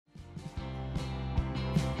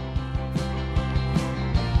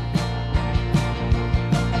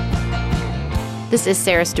This is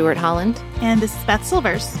Sarah Stewart Holland. And this is Beth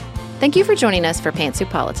Silvers. Thank you for joining us for Pantsuit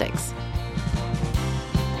Politics.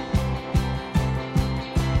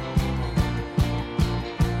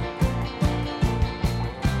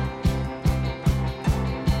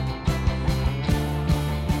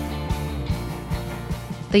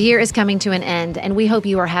 The year is coming to an end, and we hope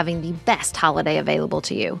you are having the best holiday available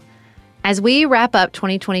to you. As we wrap up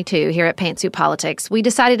 2022 here at Pantsuit Politics, we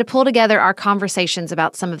decided to pull together our conversations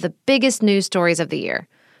about some of the biggest news stories of the year.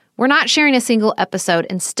 We're not sharing a single episode.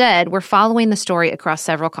 Instead, we're following the story across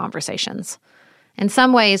several conversations. In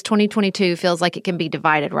some ways, 2022 feels like it can be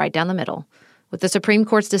divided right down the middle, with the Supreme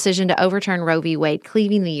Court's decision to overturn Roe v. Wade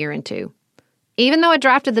cleaving the year in two. Even though a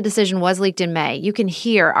draft of the decision was leaked in May, you can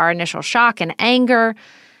hear our initial shock and anger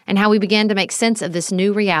and how we began to make sense of this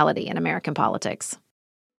new reality in American politics.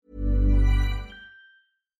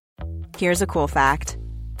 Here's a cool fact.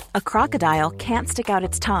 A crocodile can't stick out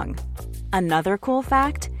its tongue. Another cool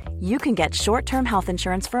fact, you can get short-term health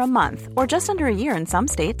insurance for a month or just under a year in some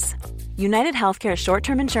states. United Healthcare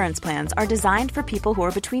short-term insurance plans are designed for people who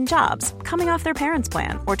are between jobs, coming off their parents'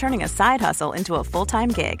 plan, or turning a side hustle into a full-time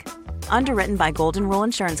gig. Underwritten by Golden Rule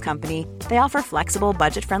Insurance Company, they offer flexible,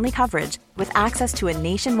 budget-friendly coverage with access to a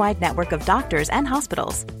nationwide network of doctors and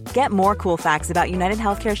hospitals. Get more cool facts about United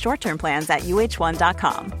Healthcare short-term plans at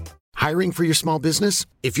uh1.com. Hiring for your small business?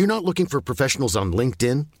 If you're not looking for professionals on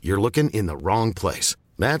LinkedIn, you're looking in the wrong place.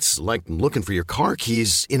 That's like looking for your car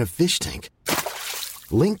keys in a fish tank.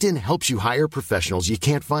 LinkedIn helps you hire professionals you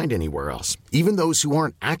can't find anywhere else, even those who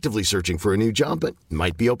aren't actively searching for a new job but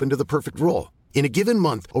might be open to the perfect role. In a given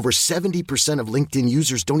month, over 70% of LinkedIn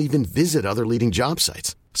users don't even visit other leading job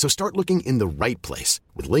sites. So start looking in the right place.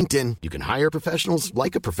 With LinkedIn, you can hire professionals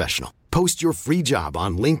like a professional. Post your free job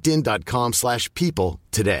on linkedin.com/people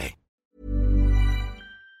today.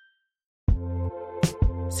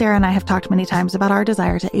 Sarah and I have talked many times about our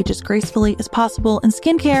desire to age as gracefully as possible, and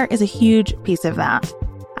skincare is a huge piece of that.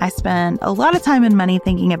 I spend a lot of time and money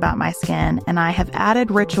thinking about my skin, and I have added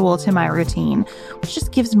Ritual to my routine, which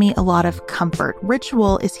just gives me a lot of comfort.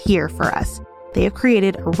 Ritual is here for us. They have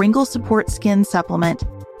created a wrinkle support skin supplement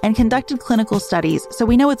and conducted clinical studies, so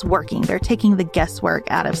we know it's working. They're taking the guesswork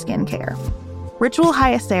out of skincare. Ritual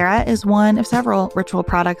Hyacera is one of several Ritual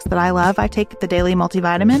products that I love. I take the daily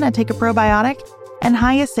multivitamin, I take a probiotic, and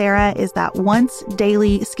Hyacera is that once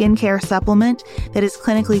daily skincare supplement that is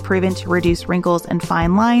clinically proven to reduce wrinkles and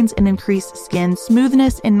fine lines and increase skin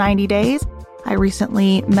smoothness in 90 days. I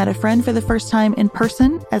recently met a friend for the first time in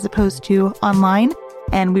person as opposed to online,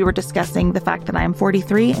 and we were discussing the fact that I am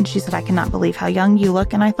 43, and she said, "I cannot believe how young you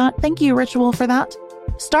look." And I thought, thank you, Ritual, for that.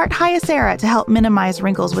 Start Hyacera to help minimize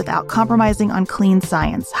wrinkles without compromising on clean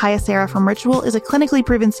science. Hyacera from Ritual is a clinically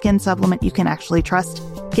proven skin supplement you can actually trust.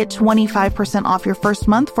 Get 25% off your first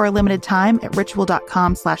month for a limited time at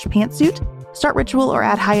ritual.com/pantsuit. Start Ritual or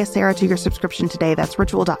add Hyacera to your subscription today. That's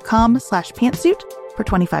ritual.com/pantsuit for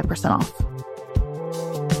 25% off.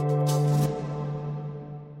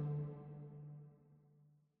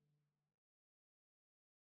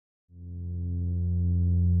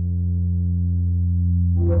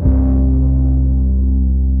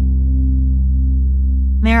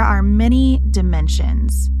 There are many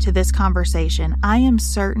dimensions to this conversation. I am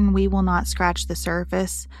certain we will not scratch the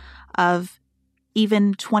surface of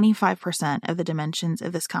even 25% of the dimensions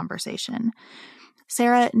of this conversation.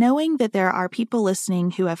 Sarah, knowing that there are people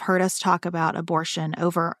listening who have heard us talk about abortion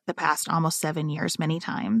over the past almost 7 years many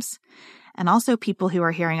times, and also people who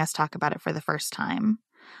are hearing us talk about it for the first time,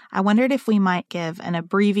 I wondered if we might give an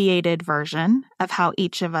abbreviated version of how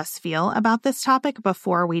each of us feel about this topic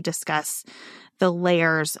before we discuss the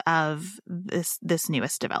layers of this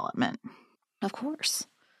newest development. Of course.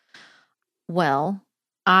 Well,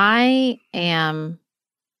 I am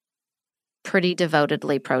pretty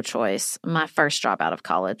devotedly pro-choice. My first job out of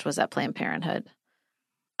college was at Planned Parenthood.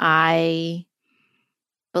 I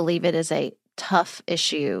believe it is a tough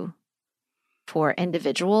issue for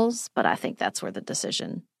individuals, but I think that's where the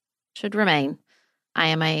decision should remain. I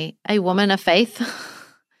am a woman of faith.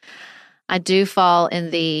 I do fall in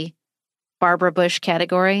the Barbara Bush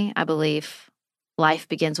category. I believe life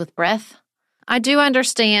begins with breath. I do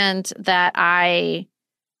understand that I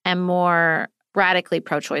am more radically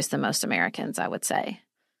pro-choice than most Americans, I would say.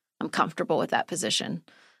 I'm comfortable with that position.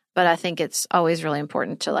 But I think it's always really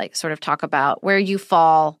important to sort of talk about where you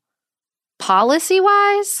fall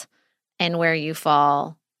policy-wise and where you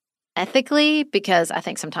fall ethically, because I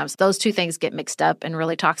think sometimes those two things get mixed up in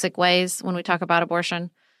really toxic ways when we talk about abortion.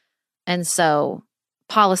 And so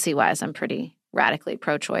policy-wise, I'm pretty radically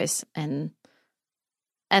pro-choice, and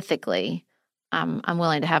ethically, I'm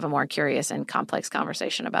willing to have a more curious and complex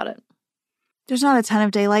conversation about it. There's not a ton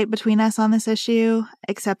of daylight between us on this issue,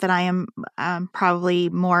 except that I am probably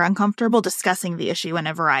more uncomfortable discussing the issue in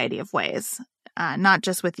a variety of ways, not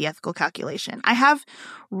just with the ethical calculation. I have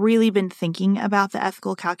really been thinking about the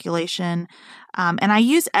ethical calculation, and I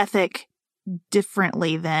use ethic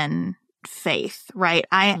differently than faith, right?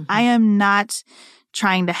 I am not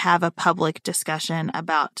trying to have a public discussion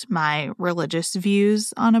about my religious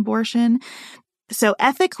views on abortion. So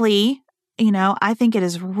ethically, I think it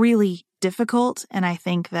is really difficult. And I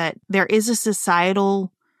think that there is a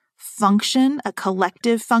societal function, a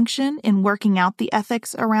collective function in working out the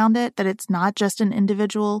ethics around it, that it's not just an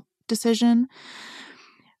individual decision.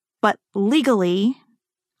 But legally,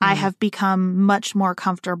 I have become much more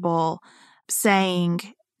comfortable saying,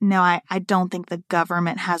 no, I don't think the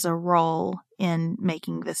government has a role in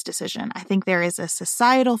making this decision. I think there is a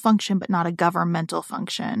societal function, but not a governmental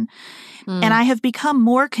function. And I have become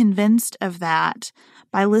more convinced of that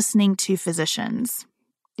by listening to physicians.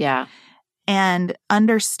 Yeah. And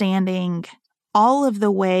understanding all of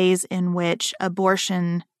the ways in which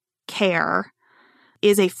abortion care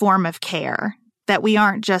is a form of care, that we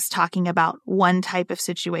aren't just talking about one type of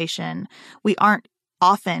situation. We aren't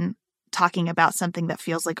often talking about something that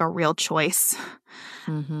feels like a real choice.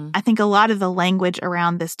 I think a lot of the language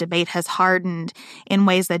around this debate has hardened in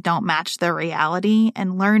ways that don't match the reality,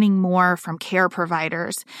 and learning more from care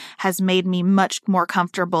providers has made me much more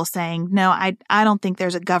comfortable saying, no, I don't think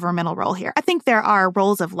there's a governmental role here. I think there are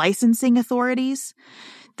roles of licensing authorities,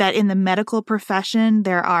 that in the medical profession,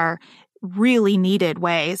 there are really needed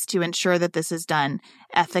ways to ensure that this is done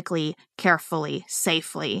ethically, carefully,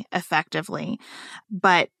 safely, effectively.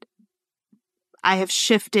 But I have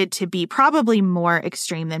shifted to be probably more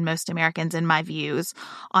extreme than most Americans in my views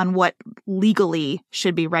on what legally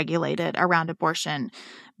should be regulated around abortion,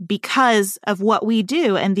 because of what we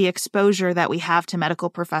do and the exposure that we have to medical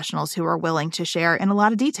professionals who are willing to share in a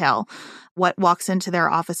lot of detail what walks into their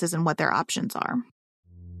offices and what their options are.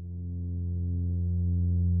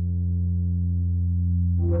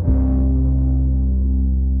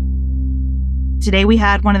 Today, we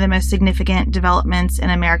had one of the most significant developments in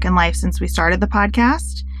American life since we started the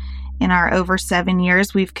podcast. In our over 7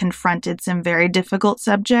 years, we've confronted some very difficult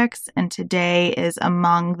subjects, and today is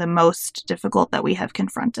among the most difficult that we have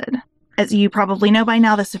confronted. As you probably know by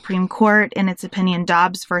now, the Supreme Court, in its opinion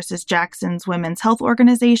Dobbs versus Jackson's Women's Health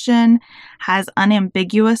Organization, has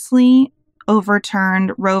unambiguously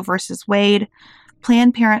overturned Roe versus Wade,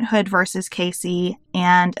 Planned Parenthood versus Casey,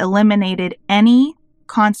 and eliminated any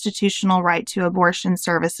constitutional right to abortion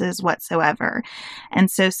services whatsoever.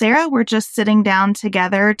 And so, Sarah, we're just sitting down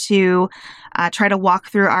together to try to walk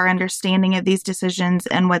through our understanding of these decisions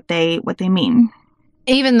and what they mean.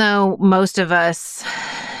 Even though most of us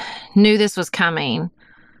knew this was coming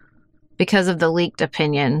because of the leaked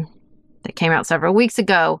opinion that came out several weeks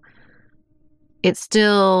ago, it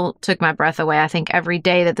still took my breath away. I think every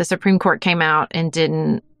day that the Supreme Court came out and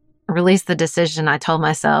didn't release the decision, I told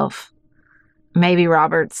myself, maybe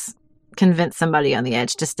Roberts convinced somebody on the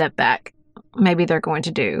edge to step back. Maybe they're going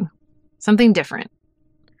to do something different.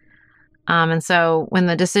 And so when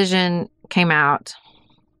the decision came out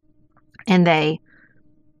and they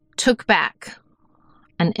took back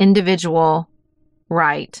an individual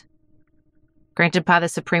right granted by the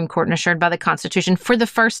Supreme Court and assured by the Constitution for the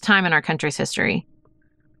first time in our country's history,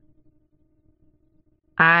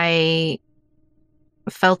 I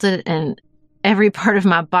felt it in every part of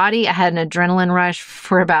my body. I had an adrenaline rush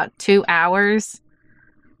for about 2 hours.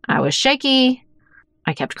 I was shaky.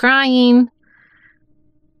 I kept crying.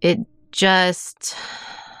 It just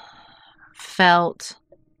felt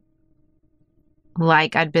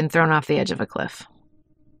like I'd been thrown off the edge of a cliff.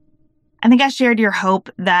 I think I shared your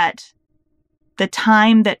hope that the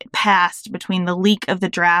time that passed between the leak of the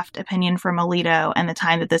draft opinion from Alito and the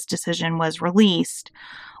time that this decision was released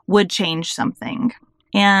would change something.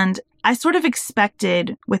 And I sort of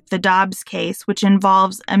expected with the Dobbs case, which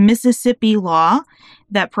involves a Mississippi law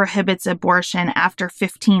that prohibits abortion after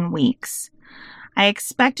 15 weeks. I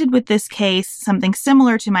expected with this case something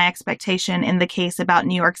similar to my expectation in the case about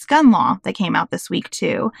New York's gun law that came out this week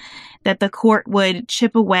too, that the court would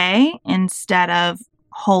chip away instead of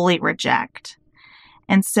wholly reject.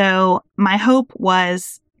 And so my hope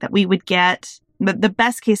was that we would get the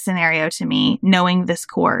best case scenario to me, knowing this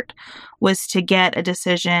court, was to get a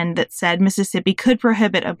decision that said Mississippi could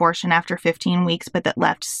prohibit abortion after 15 weeks, but that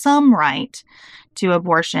left some right to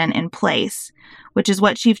abortion in place, which is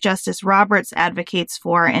what Chief Justice Roberts advocates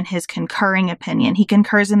for in his concurring opinion. He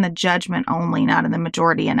concurs in the judgment only, not in the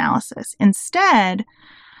majority analysis. Instead,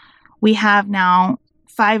 we have now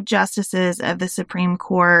 5 justices of the Supreme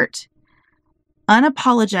Court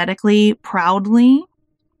unapologetically, proudly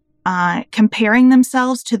comparing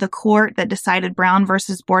themselves to the court that decided Brown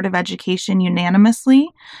versus Board of Education unanimously,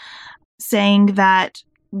 saying that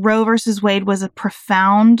Roe versus Wade was a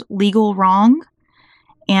profound legal wrong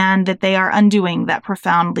and that they are undoing that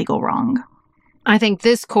profound legal wrong. I think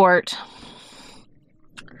this court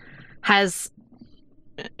has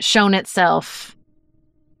shown itself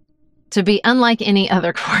to be unlike any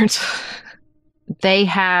other court. They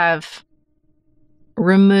have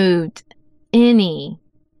removed any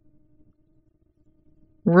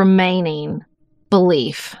remaining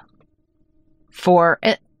belief for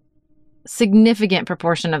a significant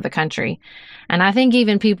proportion of the country. And I think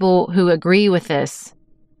even people who agree with this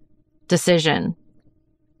decision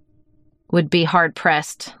would be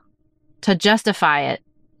hard-pressed to justify it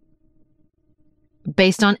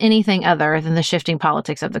based on anything other than the shifting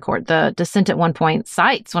politics of the court. The dissent at one point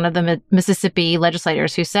cites one of the Mississippi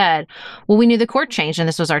legislators who said, well, we knew the court changed and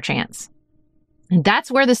this was our chance. And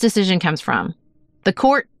that's where this decision comes from. The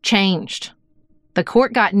court changed. The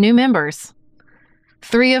court got new members,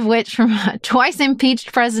 3 of which from a twice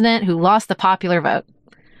impeached president who lost the popular vote.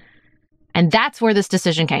 And that's where this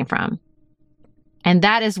decision came from. And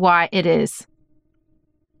that is why it is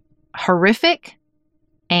horrific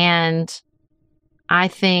and I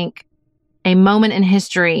think a moment in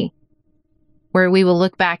history where we will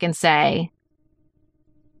look back and say,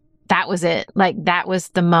 that was it. Like, that was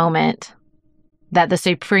the moment that the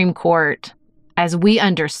Supreme Court, as we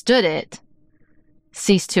understood it,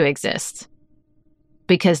 ceased to exist.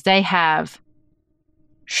 Because they have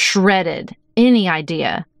shredded any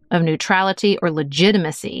idea of neutrality or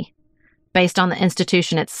legitimacy based on the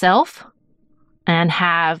institution itself and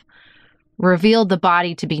have revealed the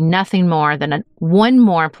body to be nothing more than one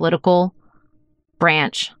more political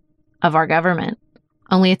branch of our government.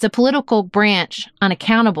 Only it's a political branch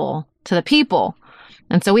unaccountable to the people.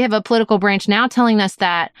 And so we have a political branch now telling us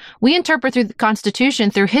that we interpret through the Constitution,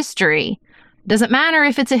 through history. Doesn't matter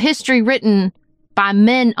if it's a history written by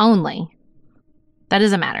men only. That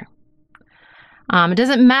doesn't matter. It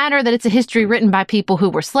doesn't matter that it's a history written by people who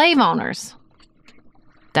were slave owners.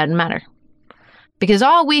 Doesn't matter. Because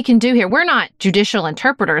all we can do here, we're not judicial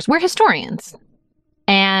interpreters, we're historians.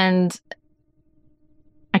 And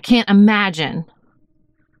I can't imagine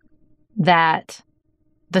that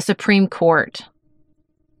the Supreme Court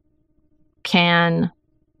can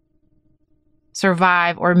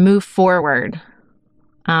survive or move forward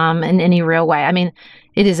in any real way. I mean,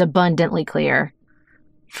 it is abundantly clear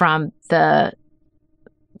from the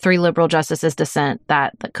 3 liberal justices' dissent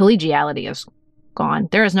that the collegiality is gone.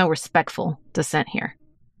 There is no respectful dissent here.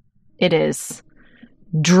 It is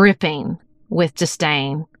dripping with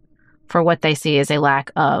disdain for what they see as a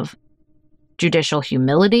lack of judicial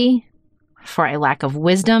humility, for a lack of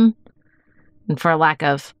wisdom, and for a lack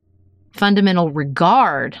of fundamental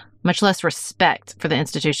regard, much less respect for the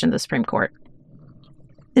institution of the Supreme Court.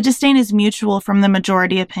 The disdain is mutual from the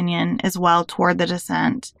majority opinion as well toward the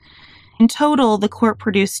dissent. In total, the court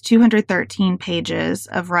produced 213 pages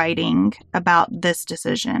of writing about this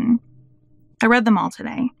decision. I read them all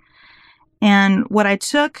today. And what I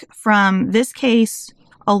took from this case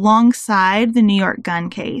alongside the New York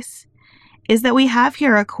gun case is that we have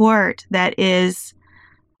here a court that is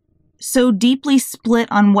so deeply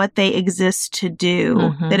split on what they exist to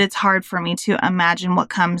do that it's hard for me to imagine what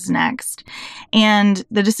comes next. And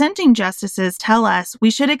the dissenting justices tell us we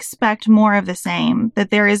should expect more of the same, that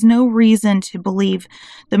there is no reason to believe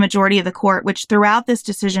the majority of the court, which throughout this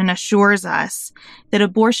decision assures us that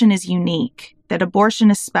abortion is unique, that abortion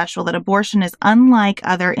is special, that abortion is unlike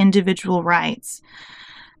other individual rights.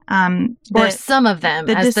 Or some of them,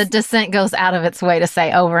 as the dissent goes out of its way to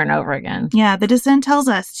say over and over again. Yeah, the dissent tells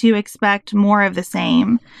us to expect more of the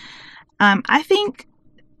same. I think,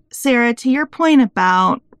 Sarah, to your point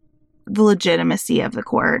about the legitimacy of the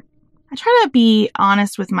court, I try to be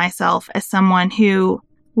honest with myself as someone who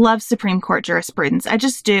loves Supreme Court jurisprudence. I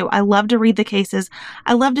just do. I love to read the cases.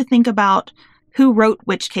 I love to think about who wrote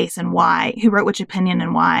which case and why, who wrote which opinion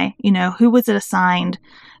and why, who was it assigned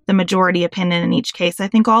the majority opinion in each case. I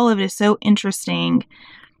think all of it is so interesting.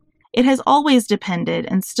 It has always depended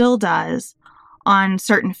and still does on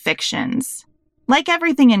certain fictions. Like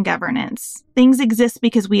everything in governance, things exist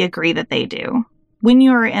because we agree that they do. When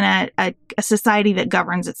you're in a society that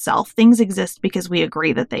governs itself, things exist because we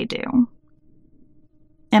agree that they do.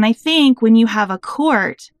 And I think when you have a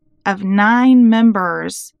court of 9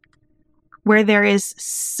 members where there is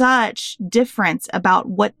such difference about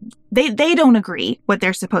what they don't agree what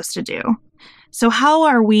they're supposed to do. So how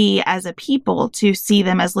are we as a people to see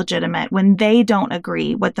them as legitimate when they don't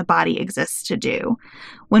agree what the body exists to do?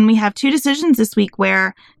 When we have two decisions this week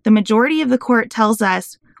where the majority of the court tells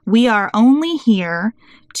us we are only here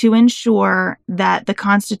to ensure that the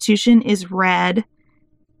Constitution is read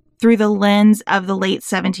through the lens of the late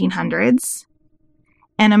 1700s,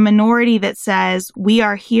 and a minority that says we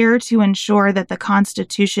are here to ensure that the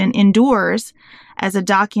Constitution endures as a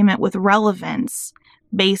document with relevance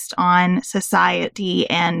based on society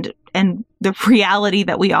and the reality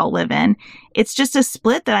that we all live in. It's just a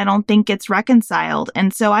split that I don't think gets reconciled.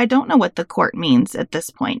 And so I don't know what the court means at this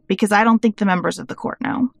point, because I don't think the members of the court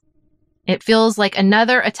know. It feels like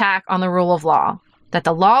another attack on the rule of law, that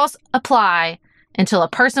the laws apply until a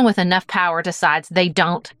person with enough power decides they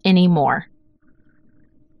don't anymore.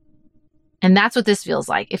 And that's what this feels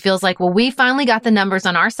like. It feels like, well, we finally got the numbers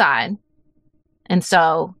on our side, and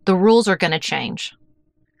so the rules are going to change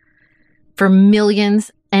for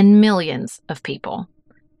millions and millions of people.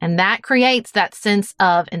 And that creates that sense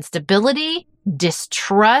of instability,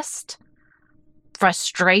 distrust,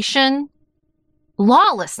 frustration,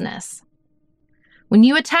 lawlessness. When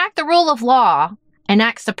you attack the rule of law and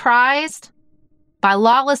act surprised by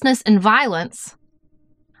lawlessness and violence,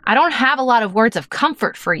 I don't have a lot of words of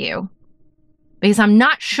comfort for you, because I'm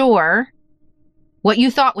not sure what you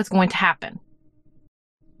thought was going to happen.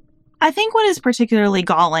 I think what is particularly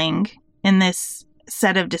galling in this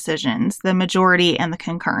set of decisions, the majority and the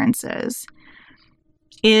concurrences,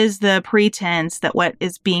 is the pretense that what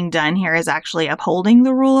is being done here is actually upholding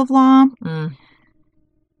the rule of law.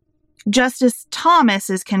 Justice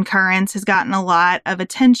Thomas's concurrence has gotten a lot of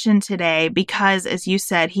attention today because, as you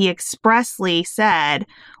said, he expressly said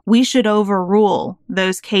we should overrule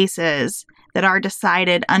those cases that are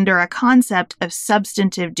decided under a concept of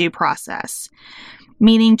substantive due process.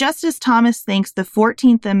 Meaning Justice Thomas thinks the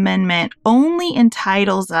 14th Amendment only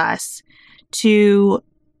entitles us to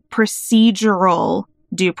procedural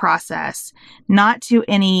due process, not to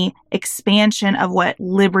any expansion of what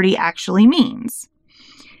liberty actually means.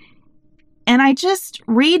 And I just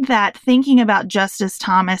read that thinking about Justice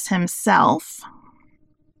Thomas himself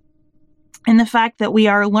and the fact that we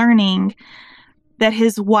are learning that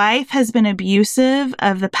his wife has been abusive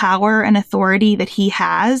of the power and authority that he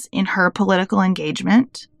has in her political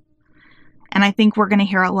engagement. And I think we're going to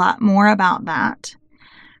hear a lot more about that.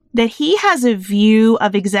 That he has a view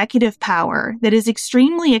of executive power that is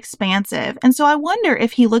extremely expansive. And so I wonder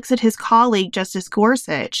if he looks at his colleague, Justice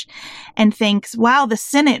Gorsuch, and thinks, wow, the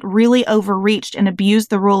Senate really overreached and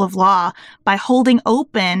abused the rule of law by holding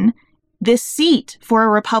open this seat for a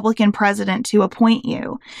Republican president to appoint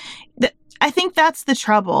you. I think that's the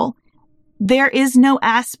trouble. There is no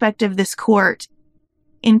aspect of this court,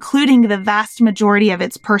 including the vast majority of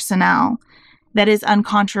its personnel, that is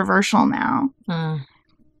uncontroversial now.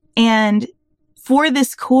 And for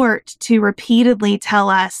this court to repeatedly tell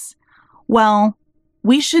us, well,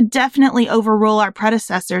 we should definitely overrule our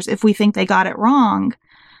predecessors if we think they got it wrong,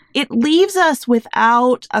 it leaves us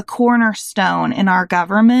without a cornerstone in our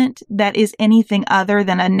government that is anything other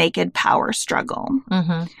than a naked power struggle.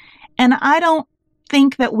 And I don't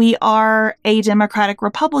think that we are a democratic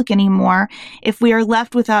republic anymore if we are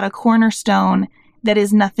left without a cornerstone that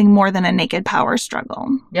is nothing more than a naked power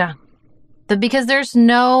struggle. Yeah. Because there's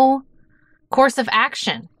no course of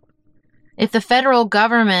action. If the federal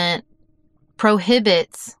government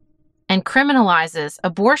prohibits and criminalizes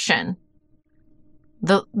abortion,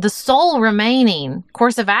 the sole remaining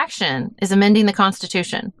course of action is amending the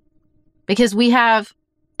Constitution. Because we have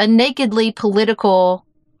a nakedly political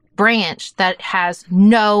branch that has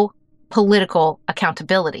no political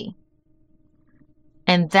accountability.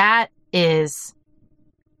 And that is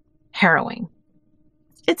harrowing.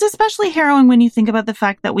 It's especially harrowing when you think about the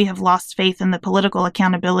fact that we have lost faith in the political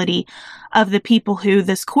accountability of the people who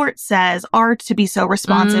this court says are to be so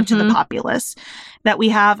responsive to the populace. That we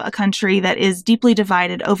have a country that is deeply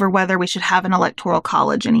divided over whether we should have an electoral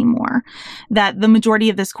college anymore. That the majority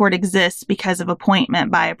of this court exists because of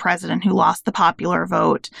appointment by a president who lost the popular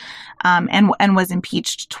vote and was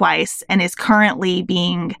impeached twice and is currently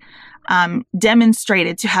being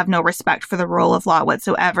demonstrated to have no respect for the rule of law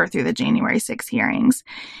whatsoever through the January 6 hearings.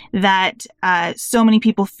 That so many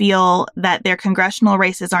people feel that their congressional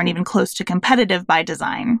races aren't even close to competitive by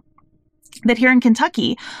design. That here in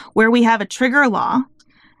Kentucky, where we have a trigger law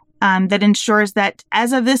that ensures that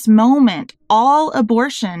as of this moment, all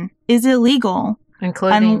abortion is illegal,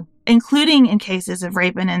 including in cases of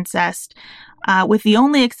rape and incest, with the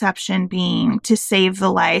only exception being to save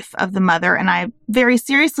the life of the mother. And I very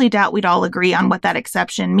seriously doubt we'd all agree on what that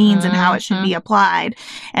exception means and how it should be applied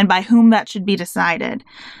and by whom that should be decided.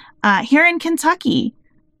 Here in Kentucky,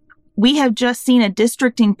 we have just seen a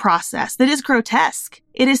districting process that is grotesque.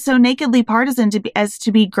 It is so nakedly partisan as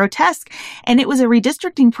to be grotesque. And it was a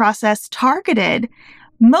redistricting process targeted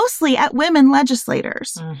mostly at women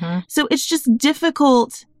legislators. Mm-hmm. So it's just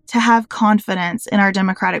difficult to have confidence in our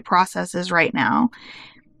democratic processes right now.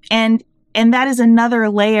 And that is another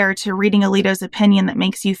layer to reading Alito's opinion that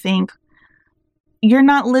makes you think you're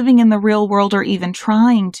not living in the real world or even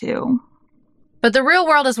trying to. But the real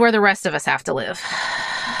world is where the rest of us have to live.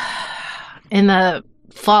 In the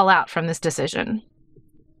fallout from this decision.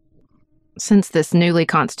 Since this newly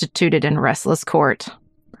constituted and restless court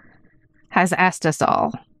has asked us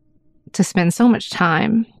all to spend so much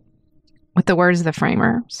time with the words of the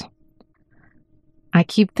framers, I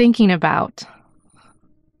keep thinking about,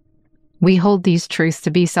 we hold these truths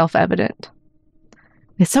to be self-evident.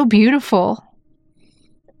 It's so beautiful.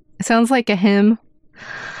 It sounds like a hymn.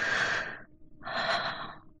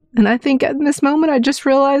 And I think in this moment, I just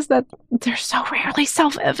realized that they're so rarely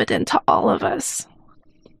self-evident to all of us.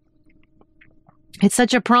 It's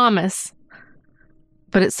such a promise,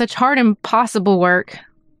 but it's such hard, impossible work.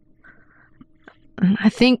 And I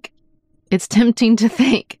think it's tempting to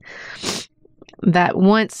think that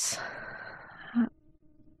once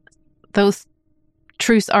those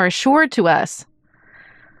truths are assured to us,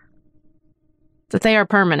 that they are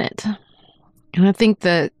permanent. And I think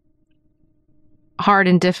the hard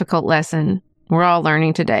and difficult lesson we're all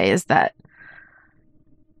learning today is that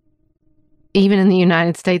even in the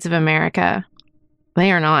United States of America,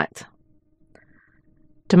 they are not.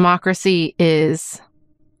 Democracy is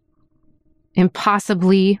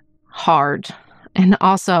impossibly hard and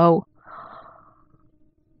also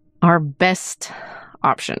our best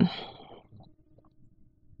option.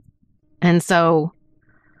 And so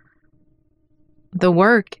the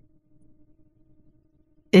work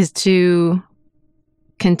is to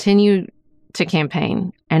continue to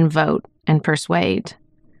campaign and vote and persuade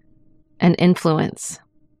and influence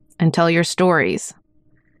and tell your stories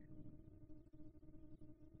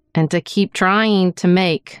and to keep trying to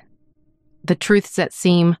make the truths that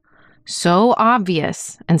seem so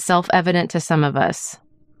obvious and self-evident to some of us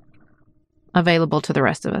available to the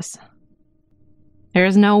rest of us. There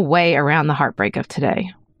is no way around the heartbreak of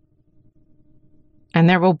today. And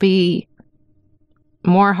there will be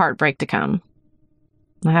more heartbreak to come.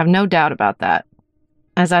 I have no doubt about that.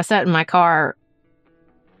 As I sat in my car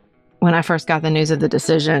when I first got the news of the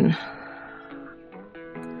decision,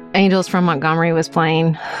 Angels from Montgomery was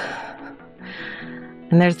playing.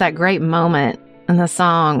 And there's that great moment in the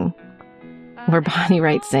song where Bonnie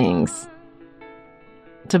Raitt sings,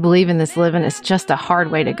 "To believe in this living is just a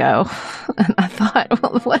hard way to go." And I thought,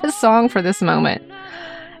 well, what a song for this moment.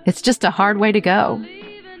 It's just a hard way to go.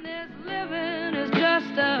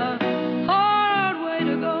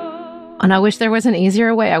 And I wish there was an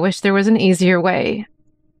easier way. I wish there was an easier way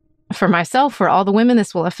for myself, for all the women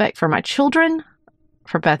this will affect, for my children,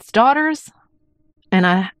 for Beth's daughters. And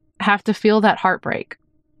I have to feel that heartbreak.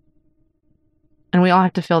 And we all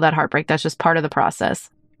have to feel that heartbreak. That's just part of the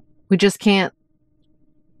process. We just can't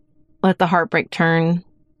let the heartbreak turn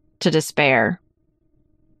to despair,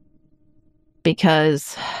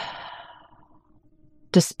 because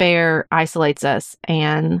despair isolates us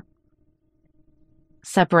and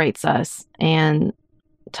separates us and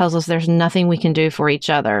tells us there's nothing we can do for each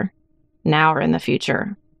other now or in the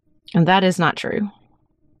future. And that is not true.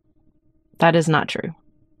 That is not true.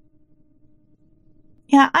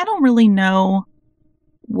 Yeah, I don't really know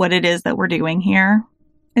what it is that we're doing here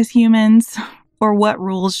as humans, or what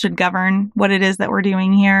rules should govern what it is that we're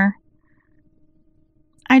doing here.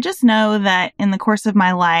 I just know that in the course of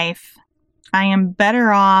my life, I am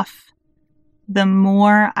better off the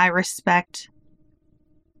more I respect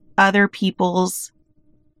other people's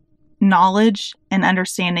knowledge and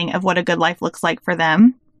understanding of what a good life looks like for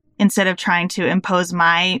them, instead of trying to impose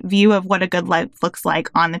my view of what a good life looks like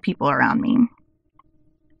on the people around me.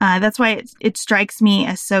 That's why it strikes me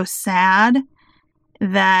as so sad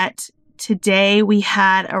that today we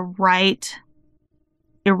had a right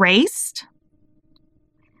erased,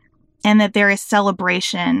 and that there is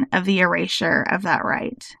celebration of the erasure of that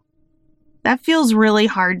right. That feels really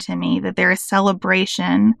hard to me, that there is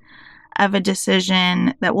celebration of a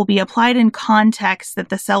decision that will be applied in contexts that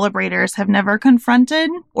the celebrators have never confronted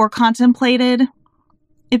or contemplated.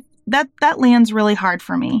 That lands really hard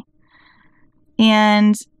for me.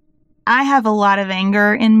 And I have a lot of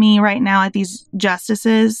anger in me right now at these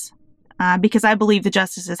justices, because I believe the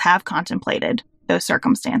justices have contemplated those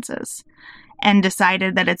circumstances and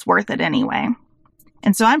decided that it's worth it anyway.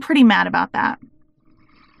 And so I'm pretty mad about that.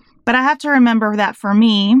 But I have to remember that for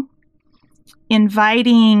me,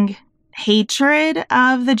 inviting hatred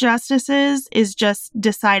of the justices is just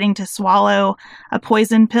deciding to swallow a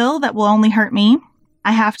poison pill that will only hurt me.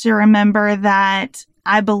 I have to remember that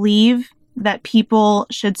I believe that people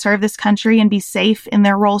should serve this country and be safe in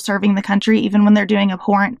their role serving the country, even when they're doing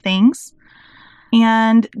abhorrent things.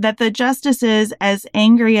 And that the justices, as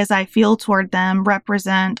angry as I feel toward them,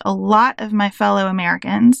 represent a lot of my fellow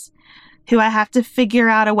Americans who I have to figure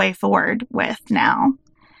out a way forward with now.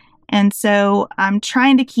 And so I'm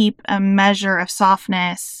trying to keep a measure of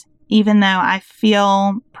softness, even though I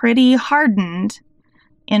feel pretty hardened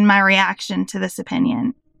in my reaction to this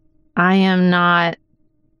opinion. I am not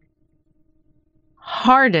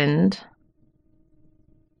hardened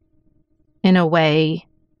in a way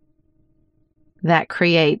that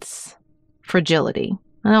creates fragility.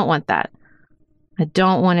 I don't want that. I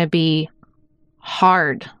don't want to be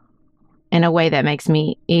hard in a way that makes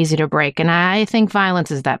me easy to break. And I think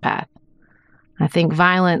violence is that path. I think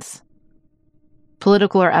violence,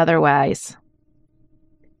 political or otherwise,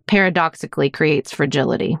 paradoxically creates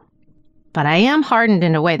fragility. But I am hardened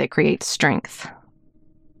in a way that creates strength.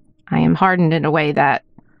 I am hardened in a way that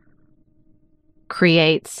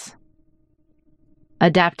creates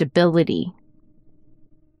adaptability.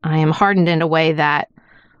 I am hardened in a way that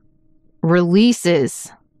releases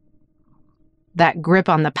that grip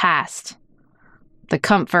on the past, the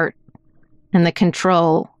comfort and the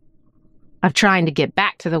control of trying to get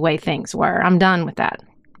back to the way things were. I'm done with that.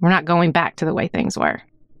 We're not going back to the way things were.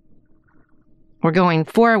 We're going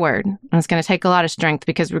forward, and it's going to take a lot of strength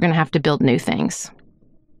because we're going to have to build new things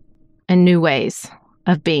and new ways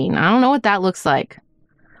of being. I don't know what that looks like.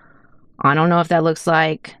 I don't know if that looks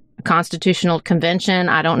like a constitutional convention.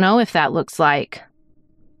 I don't know if that looks like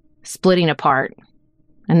splitting apart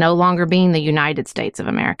and no longer being the United States of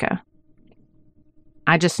America.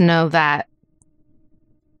 I just know that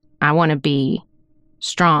I want to be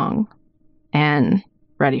strong and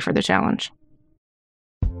ready for the challenge.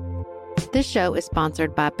 This show is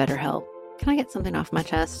sponsored by BetterHelp. Can I get something off my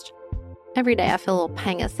chest? Every day I feel a little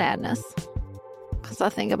pang of sadness because I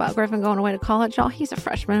think about Griffin going away to college. Y'all, he's a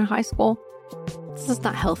freshman in high school. This is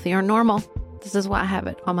not healthy or normal. This is why I have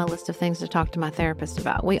it on my list of things to talk to my therapist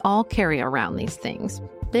about. We all carry around these things,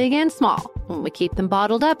 big and small. When we keep them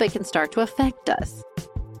bottled up, it can start to affect us.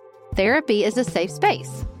 Therapy is a safe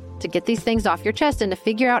space to get these things off your chest and to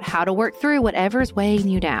figure out how to work through whatever's weighing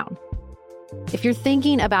you down. If you're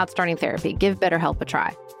thinking about starting therapy, give BetterHelp a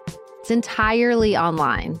try. It's entirely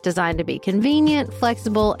online, designed to be convenient,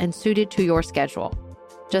 flexible, and suited to your schedule.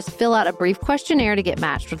 Just fill out a brief questionnaire to get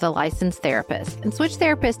matched with a licensed therapist and switch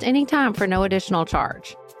therapists anytime for no additional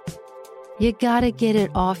charge. You gotta get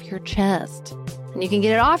it off your chest. And you can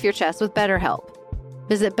get it off your chest with BetterHelp.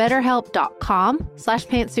 Visit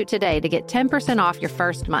BetterHelp.com/pantsuit today to get 10% off your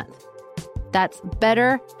first month. That's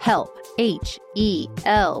BetterHelp,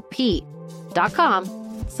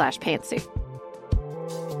 HELP.com/pantsuit.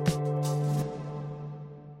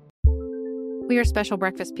 We are special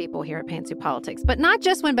breakfast people here at Pantsuit Politics, but not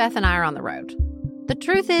just when Beth and I are on the road. The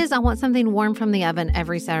truth is, I want something warm from the oven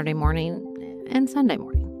every Saturday morning and Sunday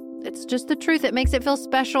morning. It's just the truth. It makes it feel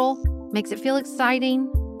special, makes it feel exciting.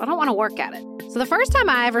 I don't want to work at it. So the first time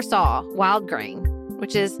I ever saw Wild Grain,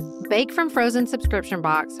 which is bake from frozen subscription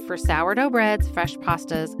box for sourdough breads, fresh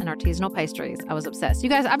pastas, and artisanal pastries, I was obsessed. You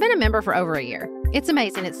guys, I've been a member for over a year. It's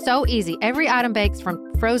amazing. It's so easy. Every item bakes from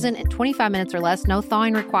frozen in 25 minutes or less, no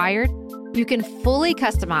thawing required. You can fully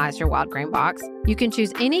customize your Wild Grain box. You can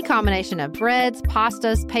choose any combination of breads,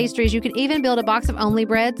 pastas, pastries. You can even build a box of only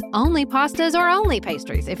breads, only pastas, or only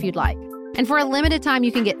pastries if you'd like. And for a limited time,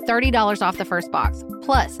 you can get $30 off the first box,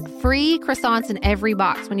 plus free croissants in every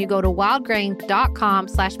box when you go to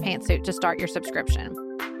wildgrain.com/pantsuit to start your subscription.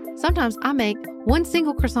 Sometimes I make one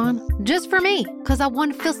single croissant just for me because I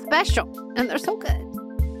want to feel special, and they're so good.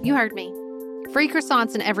 You heard me. Free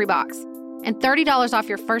croissants in every box, and $30 off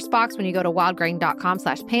your first box when you go to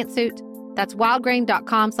wildgrain.com/pantsuit. That's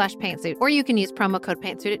wildgrain.com/pantsuit, or you can use promo code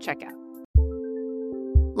pantsuit at checkout.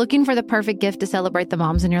 Looking for the perfect gift to celebrate the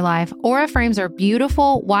moms in your life? Aura frames are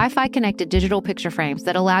beautiful, Wi-Fi connected digital picture frames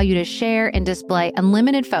that allow you to share and display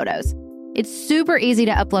unlimited photos. It's super easy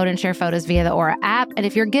to upload and share photos via the Aura app, and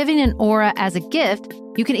if you're giving an Aura as a gift,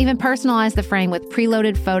 you can even personalize the frame with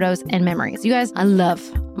preloaded photos and memories. You guys, I love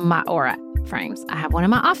my Aura frames. I have one in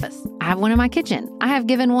my office. I have one in my kitchen. I have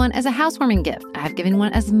given one as a housewarming gift. I have given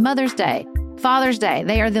one as Mother's Day, Father's Day.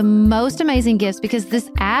 They are the most amazing gifts because this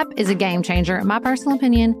app is a game changer. In my personal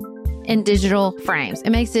opinion, in digital frames. It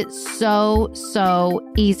makes it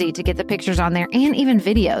so easy to get the pictures on there and even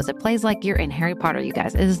videos. It plays like you're in Harry Potter, you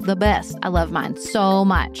guys. It is the best. I love mine so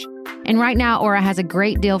much. And right now, Aura has a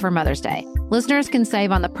great deal for Mother's Day. Listeners can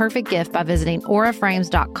save on the perfect gift by visiting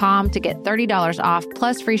auraframes.com to get $30 off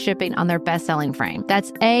plus free shipping on their best-selling frame.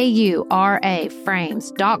 That's AURA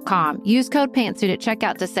frames.com. Use code PANTSUIT at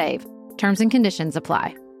checkout to save. Terms and conditions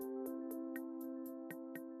apply.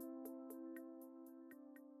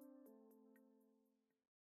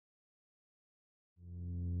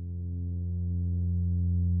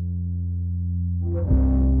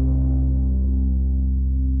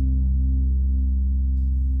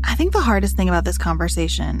 I think the hardest thing about this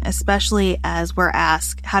conversation, especially as we're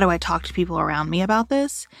asked, how do I talk to people around me about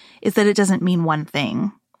this, is that it doesn't mean one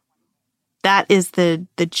thing. That is the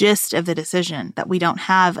gist of the decision, that we don't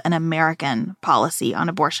have an American policy on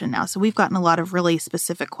abortion now. So we've gotten a lot of really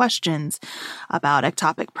specific questions about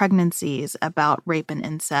ectopic pregnancies, about rape and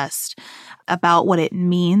incest, about what it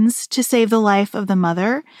means to save the life of the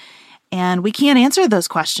mother. And we can't answer those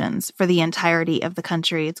questions for the entirety of the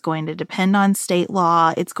country. It's going to depend on state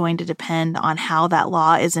law. It's going to depend on how that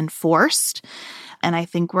law is enforced. And I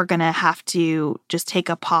think we're going to have to just take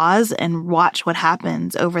a pause and watch what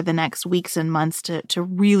happens over the next weeks and months to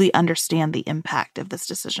really understand the impact of this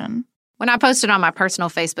decision. When I posted on my personal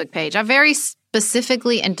Facebook page, I very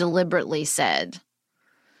specifically and deliberately said,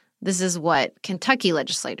 this is what Kentucky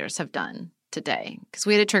legislators have done today, because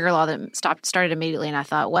we had a trigger law that started immediately. And I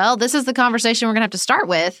thought, well, this is the conversation we're going to have to start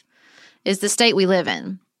with, is the state we live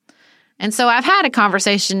in. And so I've had a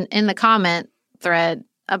conversation in the comment thread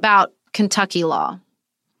about Kentucky law.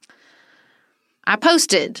 I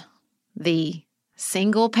posted the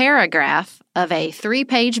single paragraph of a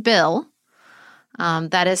 3-page bill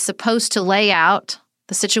that is supposed to lay out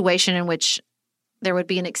the situation in which there would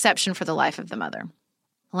be an exception for the life of the mother.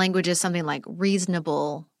 Language is something like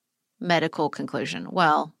reasonable medical conclusion.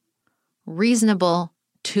 Well, reasonable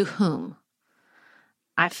to whom?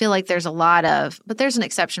 I feel like there's but there's an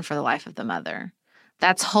exception for the life of the mother.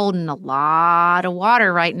 That's holding a lot of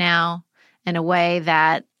water right now in a way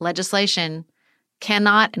that legislation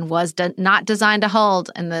cannot and was not designed to hold.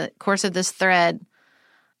 In the course of this thread,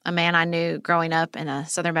 a man I knew growing up in a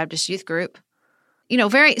Southern Baptist youth group,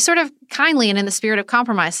 very sort of kindly and in the spirit of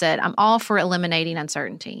compromise said, I'm all for eliminating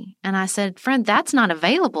uncertainty. And I said, friend, that's not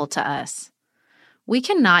available to us. We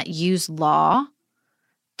cannot use law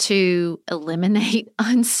to eliminate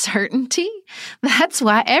uncertainty. That's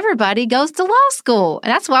why everybody goes to law school.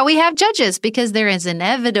 And that's why we have judges, because there is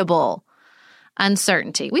inevitable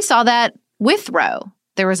uncertainty. We saw that with Roe.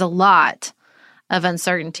 There was a lot of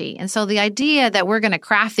uncertainty. And so the idea that we're going to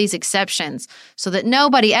craft these exceptions so that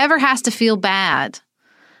nobody ever has to feel bad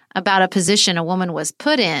about a position a woman was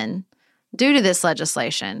put in due to this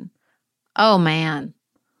legislation, oh man,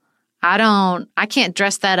 I can't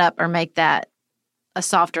dress that up or make that a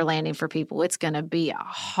softer landing for people. It's going to be a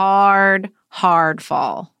hard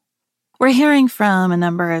fall. We're hearing from a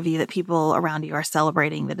number of you that people around you are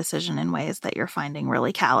celebrating the decision in ways that you're finding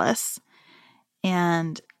really callous.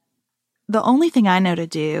 And the only thing I know to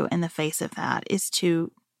do in the face of that is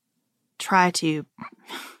to try to,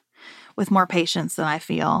 with more patience than I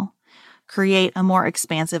feel, create a more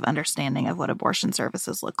expansive understanding of what abortion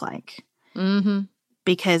services look like. Mm-hmm.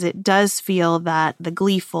 Because it does feel that the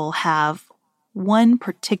gleeful have one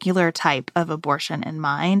particular type of abortion in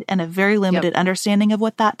mind and a very limited understanding of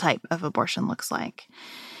what that type of abortion looks like.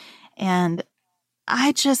 And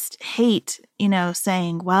I just hate,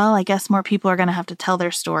 saying, well, I guess more people are going to have to tell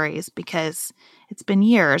their stories, because it's been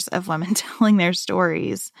years of women telling their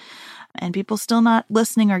stories and people still not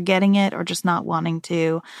listening or getting it or just not wanting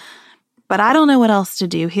to. But I don't know what else to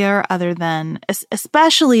do here other than,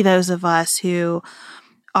 especially those of us who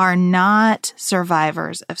are not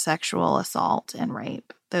survivors of sexual assault and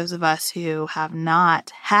rape, those of us who have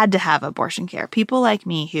not had to have abortion care, people like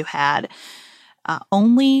me who had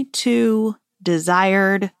only 2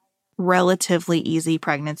 desired, relatively easy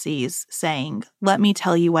pregnancies, saying, let me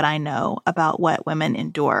tell you what I know about what women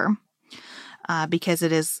endure, because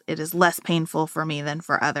it is less painful for me than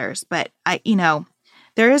for others. But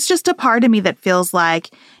there is just a part of me that feels like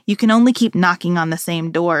you can only keep knocking on the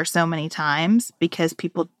same door so many times because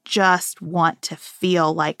people just want to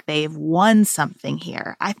feel like they've won something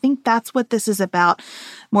here. I think that's what this is about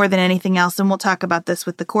more than anything else. And we'll talk about this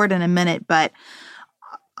with the court in a minute, but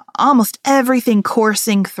almost everything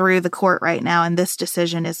coursing through the court right now, and this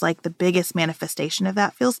decision is like the biggest manifestation of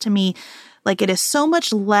that. Feels to me like it is so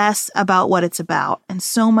much less about what it's about and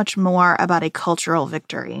so much more about a cultural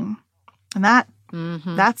victory. And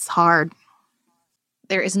that's hard.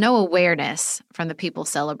 there is no awareness from the people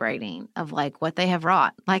celebrating of like what they have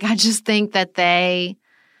wrought. Like, I just think that the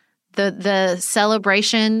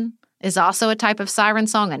celebration is also a type of siren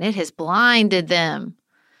song, and it has blinded them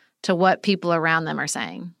to what people around them are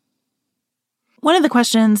saying. One of the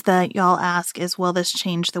questions that y'all ask is, will this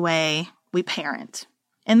change the way we parent?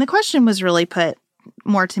 And the question was really put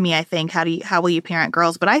more to me, I think, how will you parent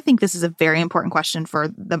girls? But I think this is a very important question for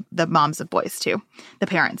the moms of boys too, the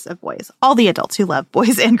parents of boys, all the adults who love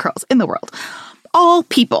boys and girls in the world. All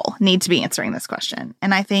people need to be answering this question.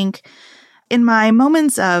 And I think in my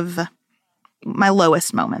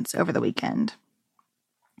lowest moments over the weekend,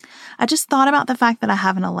 I just thought about the fact that I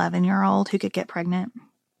have an 11-year-old who could get pregnant.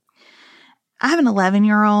 I have an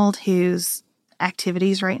 11-year-old whose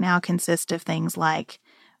activities right now consist of things like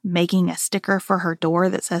making a sticker for her door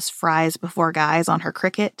that says fries before guys on her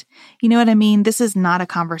Cricut. You know what I mean? This is not a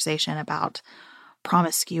conversation about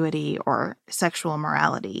promiscuity or sexual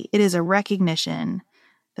morality. It is a recognition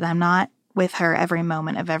that I'm not with her every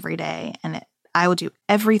moment of every day, and I will do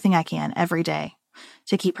everything I can every day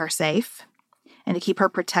to keep her safe and to keep her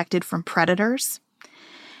protected from predators.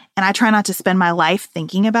 And I try not to spend my life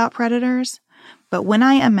thinking about predators. But when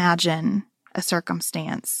I imagine a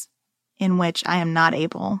circumstance in which I am not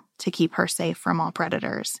able to keep her safe from all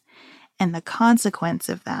predators, and the consequence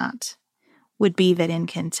of that would be that in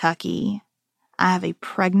Kentucky, I have a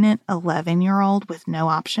pregnant 11-year-old with no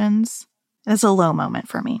options, it's a low moment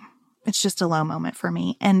for me. It's just a low moment for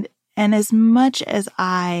me. And as much as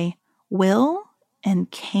I will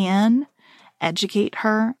and can educate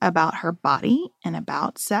her about her body and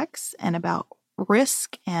about sex and about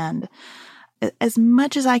risk, and as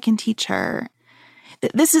much as I can teach her,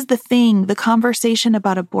 this is the thing, the conversation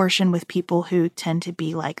about abortion with people who tend to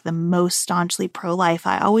be like the most staunchly pro-life,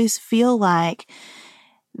 I always feel like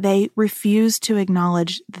they refuse to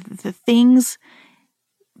acknowledge the things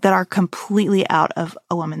that are completely out of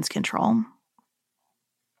a woman's control.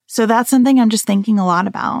 So that's something I'm just thinking a lot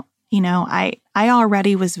about. You know, I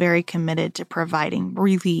already was very committed to providing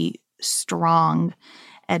really strong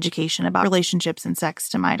education about relationships and sex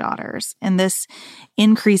to my daughters. And this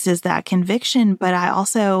increases that conviction. But I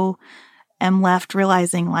also am left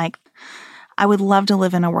realizing, like, I would love to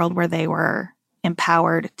live in a world where they were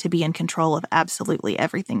empowered to be in control of absolutely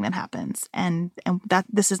everything that happens. And that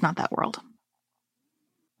this is not that world.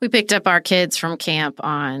 We picked up our kids from camp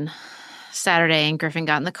on Saturday, and Griffin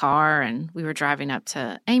got in the car, and we were driving up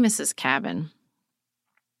to Amos's cabin.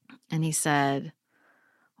 And he said,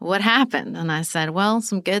 "What happened?" And I said, "Well,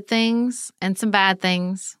 some good things and some bad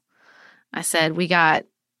things." I said, "We got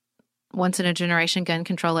once-in-a-generation gun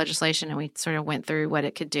control legislation, and we sort of went through what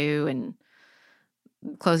it could do and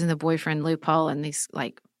closing the boyfriend loophole and these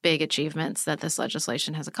like big achievements that this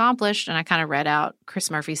legislation has accomplished." And I kind of read out Chris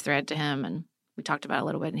Murphy's thread to him, and we talked about it a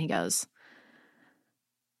little bit, and he goes,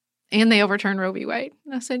 "And they overturned Roe v. Wade."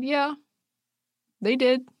 And I said, "Yeah, they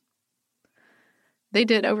did. They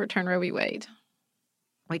did overturn Roe v. Wade."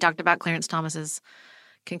 We talked about Clarence Thomas's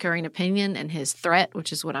concurring opinion and his threat,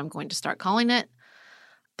 which is what I'm going to start calling it,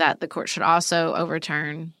 that the court should also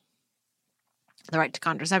overturn the right to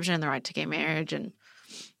contraception and the right to gay marriage. And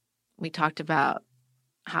we talked about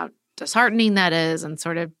how disheartening that is and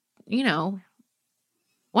sort of, you know,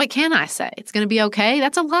 what can I say? It's going to be okay?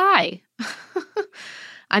 That's a lie.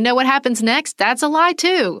 I know what happens next. That's a lie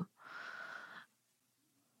too.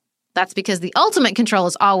 That's because the ultimate control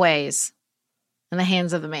is always in the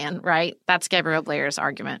hands of the man, right? That's Gabrielle Blair's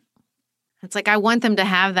argument. It's like, I want them to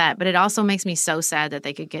have that, but it also makes me so sad that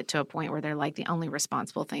they could get to a point where they're like, the only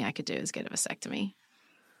responsible thing I could do is get a vasectomy.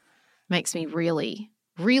 Makes me really,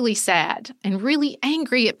 really sad and really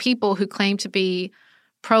angry at people who claim to be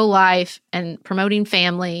pro-life and promoting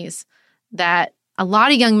families, that a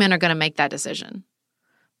lot of young men are going to make that decision.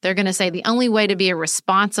 They're going to say the only way to be a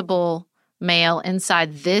responsible male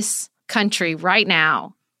inside this country right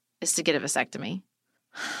now is to get a vasectomy.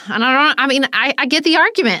 And I get the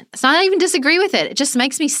argument. So I don't even disagree with it. It just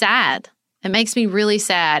makes me sad. It makes me really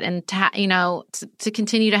sad. And to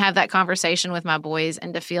continue to have that conversation with my boys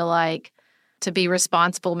and to feel like, to be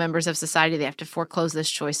responsible members of society, they have to foreclose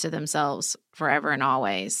this choice to themselves forever and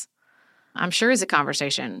always, I'm sure is a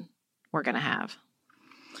conversation we're going to have.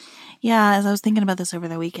 Yeah, as I was thinking about this over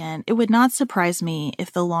the weekend, it would not surprise me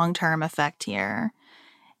if the long-term effect here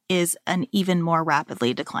is an even more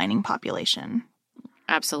rapidly declining population.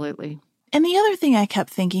 Absolutely. And the other thing I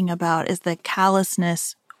kept thinking about is the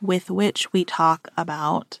callousness with which we talk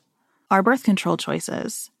about our birth control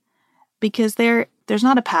choices. Because there's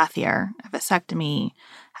not a path here. A vasectomy,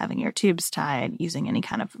 having your tubes tied, using any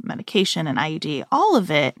kind of medication, an IUD, all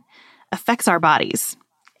of it affects our bodies.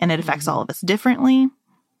 And it affects all of us differently.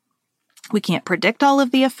 We can't predict all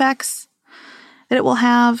of the effects that it will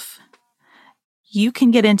have. You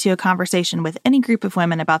can get into a conversation with any group of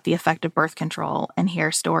women about the effect of birth control and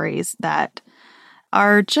hear stories that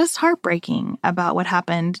are just heartbreaking about what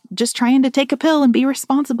happened just trying to take a pill and be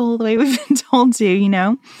responsible the way we've been told to, you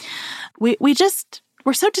know? We're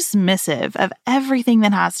so dismissive of everything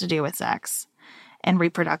that has to do with sex and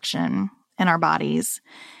reproduction in our bodies.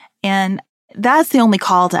 And that's the only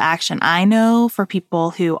call to action I know for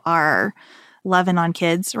people who are loving on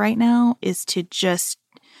kids right now, is to just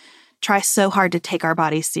try so hard to take our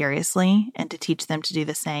bodies seriously and to teach them to do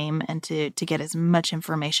the same, and to get as much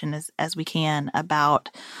information as we can about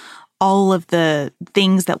all of the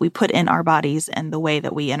things that we put in our bodies and the way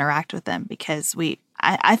that we interact with them. Because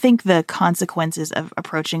I think the consequences of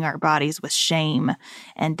approaching our bodies with shame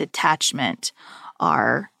and detachment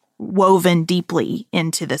are woven deeply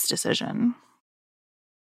into this decision.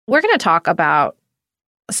 We're going to talk about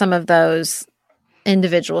some of those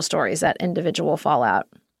individual stories, that individual fallout.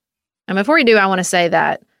 And before we do, I want to say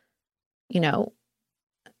that,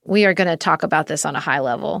 we are going to talk about this on a high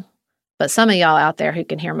level, but some of y'all out there who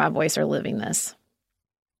can hear my voice are living this,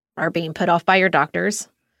 are being put off by your doctors,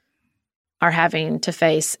 are having to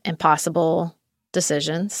face impossible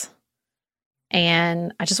decisions.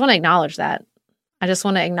 And I just want to acknowledge that. I just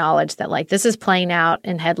want to acknowledge that, this is playing out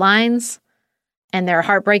in headlines, and they're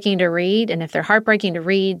heartbreaking to read. And if they're heartbreaking to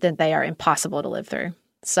read, then they are impossible to live through.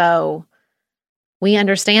 So we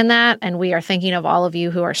understand that, and we are thinking of all of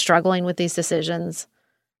you who are struggling with these decisions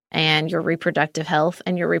and your reproductive health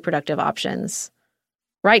and your reproductive options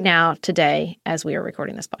right now, today, as we are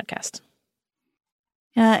recording this podcast.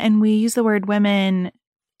 Yeah, and we use the word women.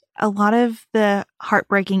 A lot of the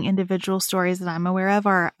heartbreaking individual stories that I'm aware of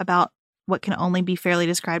are about what can only be fairly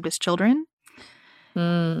described as children.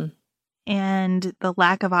 And the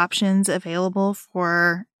lack of options available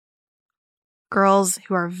for girls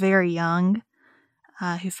who are very young,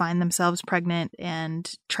 who find themselves pregnant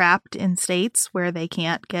and trapped in states where they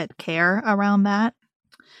can't get care around that,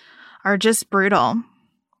 are just brutal.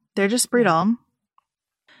 They're just brutal.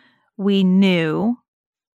 We knew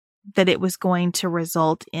that it was going to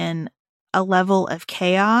result in a level of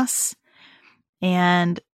chaos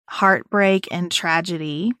and heartbreak and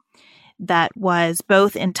tragedy that was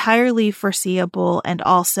both entirely foreseeable and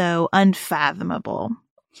also unfathomable.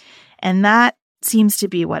 And that seems to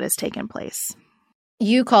be what has taken place.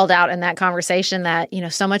 You called out in that conversation that,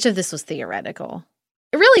 so much of this was theoretical.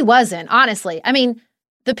 It really wasn't, honestly. I mean,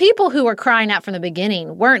 the people who were crying out from the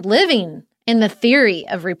beginning weren't living in the theory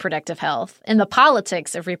of reproductive health, in the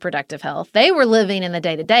politics of reproductive health. They were living in the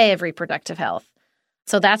day-to-day of reproductive health.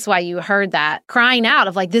 So that's why you heard that crying out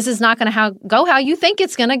of this is not going to go how you think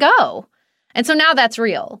it's going to go. And so now that's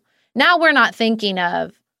real. Now we're not thinking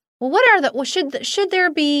of, should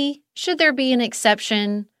there be an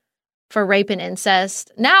exception for rape and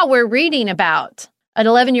incest? Now we're reading about an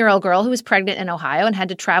 11-year-old girl who was pregnant in Ohio and had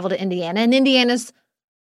to travel to Indiana. And Indiana's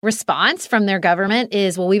response from their government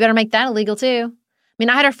is, we better make that illegal too. I mean,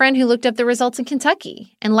 I had a friend who looked up the results in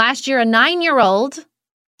Kentucky. And last year, a 9-year-old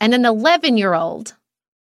and an 11-year-old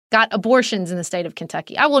got abortions in the state of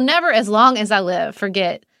Kentucky. I will never, as long as I live,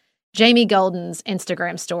 forget Jamie Golden's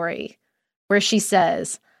Instagram story where she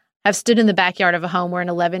says, "I've stood in the backyard of a home where an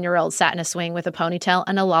 11-year-old sat in a swing with a ponytail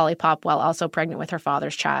and a lollipop while also pregnant with her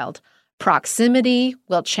father's child. Proximity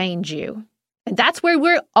will change you." And that's where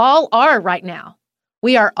we all are right now.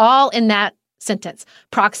 We are all in that sentence.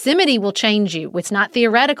 Proximity will change you. It's not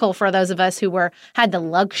theoretical for those of us who had the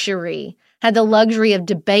luxury of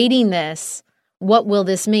debating this. What will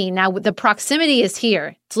this mean? Now, the proximity is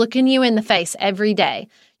here. It's looking you in the face every day.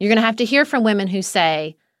 You're going to have to hear from women who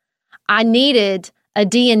say, "I needed a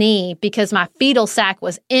D&E because my fetal sac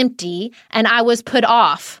was empty and I was put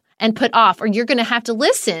off. Or you're going to have to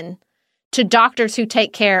listen to doctors who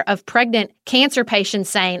take care of pregnant cancer patients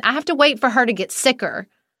saying, "I have to wait for her to get sicker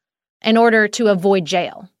in order to avoid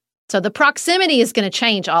jail." So the proximity is going to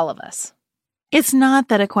change all of us. It's not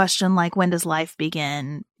that a question like when does life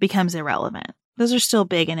begin becomes irrelevant. Those are still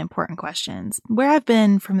big and important questions. Where I've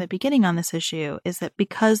been from the beginning on this issue is that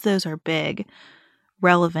because those are big,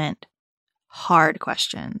 relevant, hard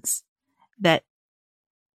questions that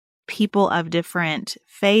people of different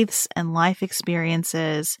faiths and life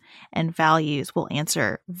experiences and values will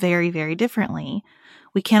answer very, very differently,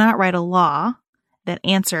 we cannot write a law that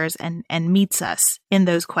answers and meets us in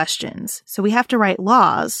those questions. So we have to write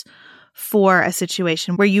laws for a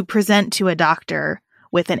situation where you present to a doctor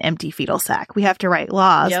with an empty fetal sac. We have to write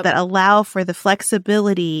laws that allow for the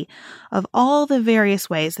flexibility of all the various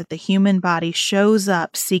ways that the human body shows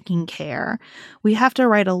up seeking care. We have to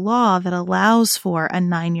write a law that allows for a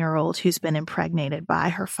 9-year-old who's been impregnated by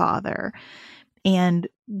her father, and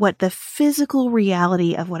what the physical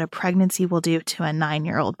reality of what a pregnancy will do to a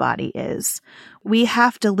 9-year-old body is. We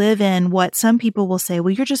have to live in what some people will say, well,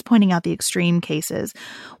 you're just pointing out the extreme cases.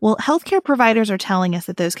 Well, healthcare providers are telling us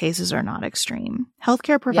that those cases are not extreme.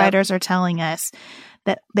 Healthcare providers are telling us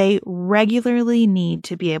that they regularly need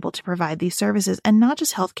to be able to provide these services, and not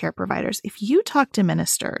just healthcare providers. If you talk to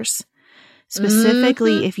ministers,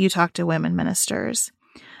 specifically if you talk to women ministers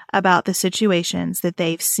about the situations that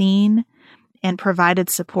they've seen and provided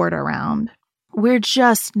support around, we're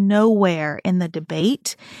just nowhere in the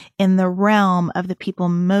debate in the realm of the people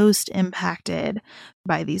most impacted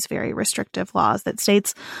by these very restrictive laws that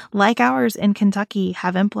states like ours in Kentucky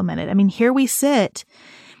have implemented. I mean, here we sit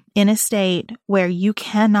in a state where you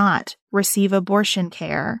cannot receive abortion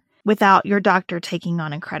care without your doctor taking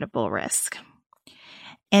on incredible risk.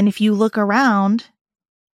 And if you look around,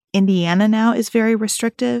 Indiana now is very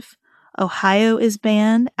restrictive. Ohio is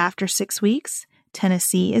banned after 6 weeks.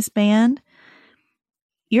 Tennessee is banned.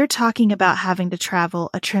 You're talking about having to travel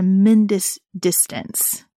a tremendous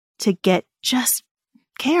distance to get just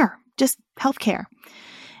care, just health care.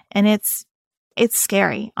 And it's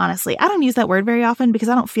scary, honestly. I don't use that word very often because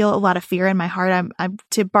I don't feel a lot of fear in my heart. I'm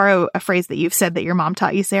to borrow a phrase that you've said that your mom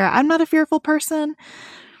taught you, Sarah, I'm not a fearful person.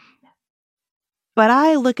 But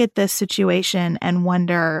I look at this situation and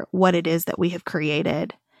wonder what it is that we have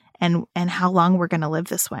created and how long we're going to live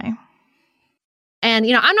this way. And,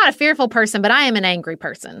 I'm not a fearful person, but I am an angry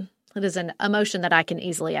person. It is an emotion that I can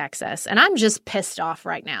easily access. And I'm just pissed off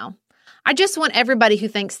right now. I just want everybody who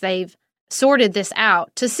thinks they've sorted this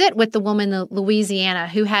out to sit with the woman in Louisiana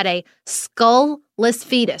who had a skullless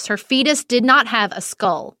fetus. Her fetus did not have a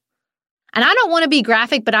skull. And I don't want to be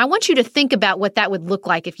graphic, but I want you to think about what that would look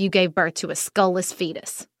like if you gave birth to a skullless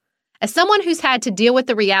fetus. As someone who's had to deal with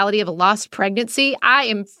the reality of a lost pregnancy, I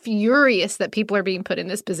am furious that people are being put in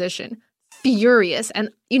this position. Furious. And,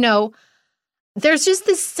 there's just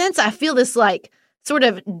this sense, I feel this sort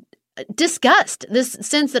of disgust, this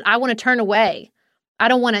sense that I want to turn away. I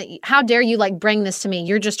don't want to, how dare you bring this to me?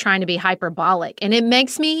 You're just trying to be hyperbolic. And it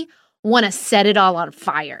makes me want to set it all on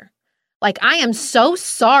fire. I am so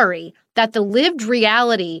sorry that the lived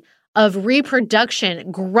reality of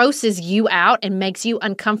reproduction grosses you out and makes you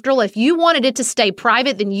uncomfortable. If you wanted it to stay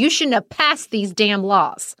private, then you shouldn't have passed these damn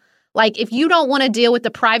laws. If you don't want to deal with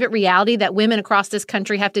the private reality that women across this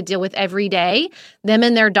country have to deal with every day, them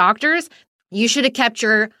and their doctors, you should have kept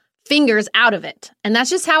your fingers out of it. And that's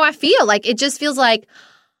just how I feel. It just feels like,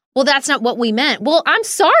 well, that's not what we meant. Well, I'm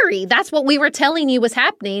sorry. That's what we were telling you was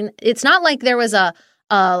happening. It's not like there was a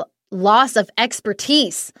loss of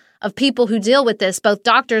expertise of people who deal with this, both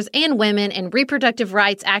doctors and women and reproductive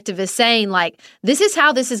rights activists saying, this is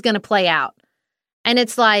how this is going to play out. And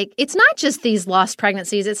it's it's not just these lost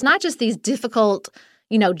pregnancies. It's not just these difficult,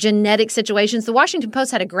 genetic situations. The Washington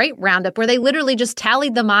Post had a great roundup where they literally just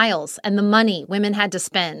tallied the miles and the money women had to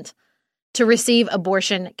spend to receive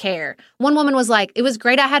abortion care. One woman was like, it was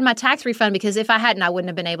great I had my tax refund because if I hadn't, I wouldn't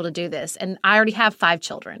have been able to do this. And I already have 5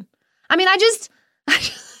 children. I mean, it just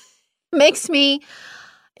makes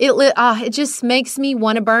me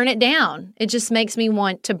want to burn it down. It just makes me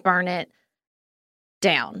want to burn it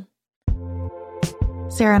down.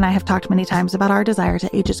 Sarah and I have talked many times about our desire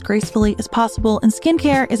to age as gracefully as possible, and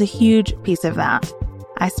skincare is a huge piece of that.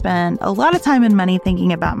 I spend a lot of time and money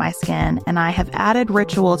thinking about my skin, and I have added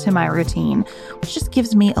Ritual to my routine, which just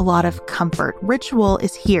gives me a lot of comfort. Ritual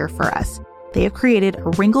is here for us. They have created a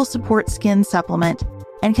wrinkle support skin supplement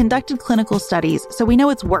and conducted clinical studies, so we know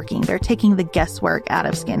it's working. They're taking the guesswork out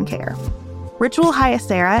of skincare. Ritual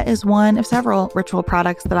Hyacera is one of several Ritual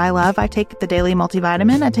products that I love. I take the daily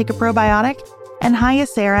multivitamin, I take a probiotic, and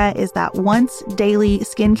Hyacera is that once daily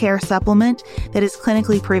skincare supplement that is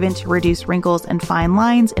clinically proven to reduce wrinkles and fine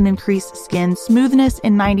lines and increase skin smoothness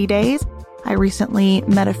in 90 days. I recently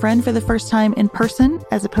met a friend for the first time in person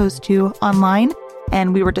as opposed to online,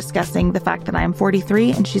 and we were discussing the fact that I am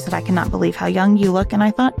 43, and she said, I cannot believe how young you look. And I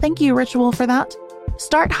thought, thank you, Ritual, for that.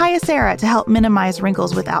 Start Hyacera to help minimize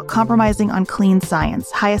wrinkles without compromising on clean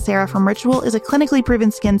science. Hyacera from Ritual is a clinically proven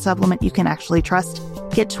skin supplement you can actually trust.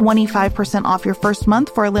 Get 25% off your first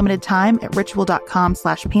month for a limited time at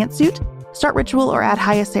ritual.com/pantsuit. Start Ritual or add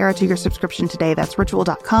Hyacera to your subscription today. That's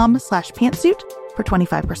ritual.com/pantsuit for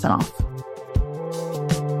 25% off.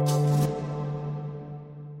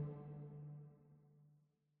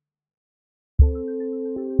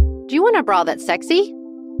 Do you want a bra that's sexy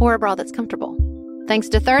or a bra that's comfortable? Thanks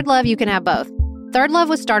to Third Love, you can have both. Third Love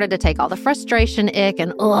was started to take all the frustration, ick,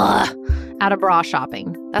 and out of bra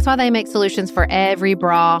shopping. That's why they make solutions for every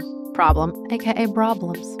bra problem, aka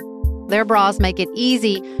problems. Their bras make it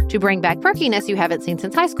easy to bring back perkiness you haven't seen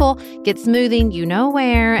since high school, get smoothing you know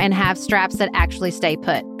where, and have straps that actually stay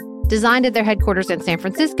put. Designed at their headquarters in San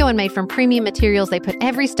Francisco and made from premium materials, they put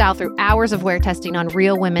every style through hours of wear testing on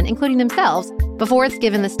real women, including themselves, before it's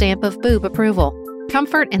given the stamp of boob approval.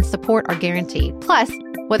 Comfort and support are guaranteed. Plus,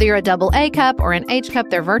 whether you're a double A cup or an H cup,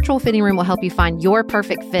 their virtual fitting room will help you find your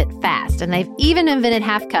perfect fit fast. And they've even invented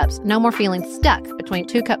half cups. No more feeling stuck between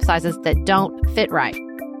two cup sizes that don't fit right.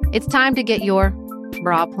 It's time to get your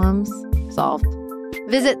problems solved.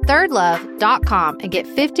 Visit thirdlove.com and get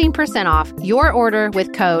 15% off your order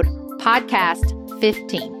with code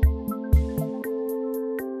podcast15.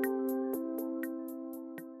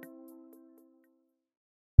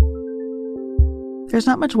 There's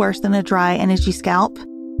not much worse than a dry and itchy scalp.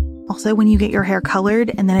 Also, when you get your hair colored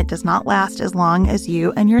and then it does not last as long as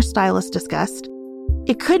you and your stylist discussed.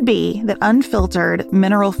 It could be that unfiltered,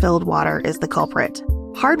 mineral-filled water is the culprit.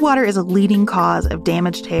 Hard water is a leading cause of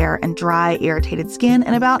damaged hair and dry, irritated skin,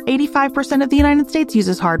 and about 85% of the United States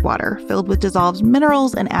uses hard water, filled with dissolved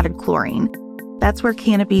minerals and added chlorine. That's where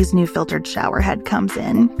Canopy's new filtered shower head comes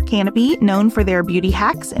in. Canopy, known for their beauty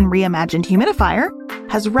hacks and reimagined humidifier,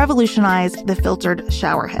 has revolutionized the filtered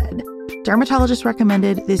shower head. Dermatologists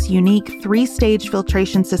recommended this unique 3-stage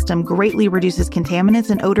filtration system greatly reduces contaminants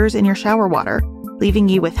and odors in your shower water, leaving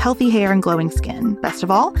you with healthy hair and glowing skin. Best of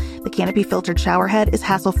all, the Canopy filtered shower head is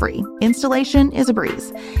hassle-free. Installation is a breeze,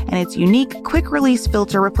 and its unique quick-release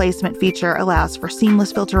filter replacement feature allows for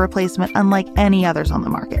seamless filter replacement unlike any others on the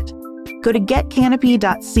market. Go to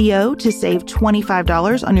getcanopy.co to save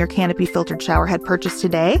 $25 on your Canopy filtered shower head purchase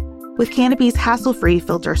today with Canopy's hassle-free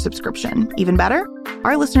filter subscription. Even better,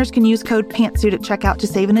 our listeners can use code PANTSUIT at checkout to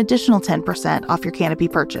save an additional 10% off your Canopy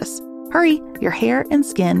purchase. Hurry, your hair and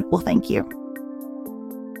skin will thank you.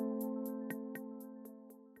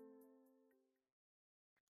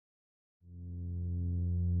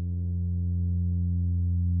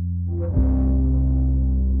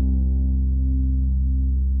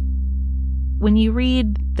 When you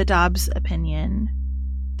read the Dobbs opinion,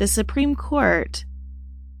 the Supreme Court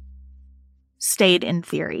stayed in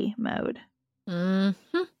theory mode.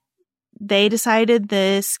 Mm-hmm. They decided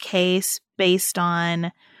this case based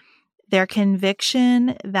on their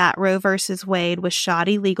conviction that Roe versus Wade was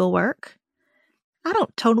shoddy legal work. I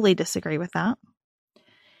don't totally disagree with that.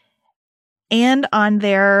 And on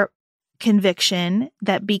their conviction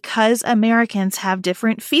that because Americans have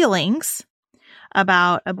different feelings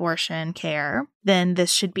about abortion care, then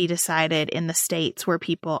this should be decided in the states where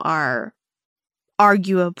people are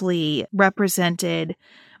arguably represented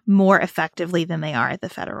more effectively than they are at the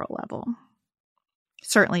federal level,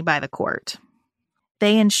 certainly by the court.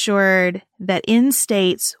 They ensured that in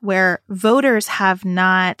states where voters have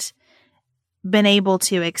not been able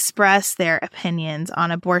to express their opinions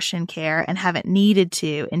on abortion care and haven't needed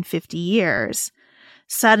to in 50 years,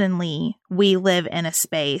 suddenly we live in a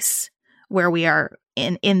space where we are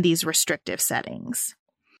in these restrictive settings.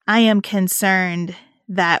 I am concerned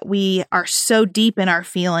that we are so deep in our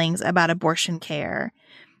feelings about abortion care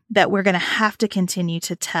that we're going to have to continue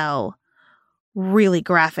to tell really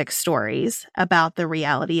graphic stories about the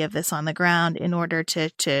reality of this on the ground in order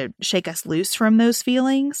to shake us loose from those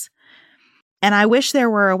feelings. And I wish there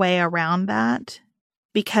were a way around that,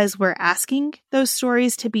 because we're asking those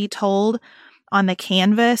stories to be told on the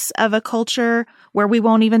canvas of a culture where we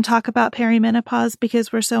won't even talk about perimenopause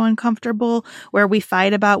because we're so uncomfortable, where we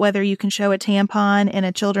fight about whether you can show a tampon in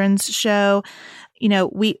a children's show. You know,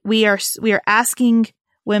 we are asking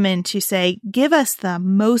women to say, give us the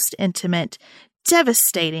most intimate,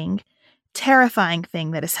 devastating, terrifying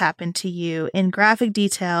thing that has happened to you in graphic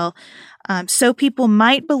detail, so people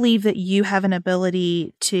might believe that you have an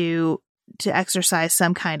ability to exercise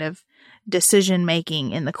some kind of decision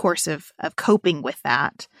making in the course of coping with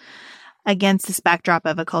that, against this backdrop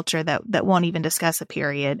of a culture that won't even discuss a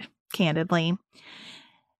period candidly.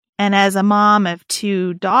 And as a mom of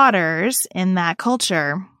 2 daughters in that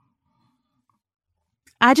culture,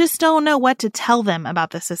 I just don't know what to tell them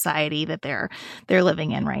about the society that they're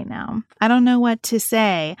living in right now. I don't know what to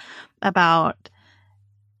say about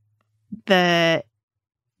the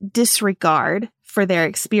disregard for their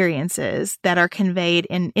experiences that are conveyed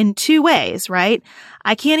in 2 ways, right?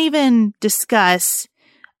 I can't even discuss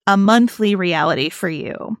a monthly reality for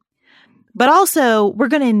you, but also we're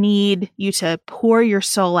going to need you to pour your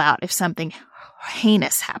soul out if something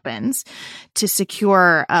heinous happens to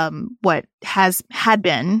secure what had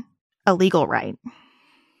been a legal right.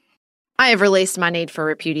 I have released my need for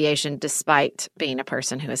repudiation despite being a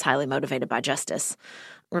person who is highly motivated by justice.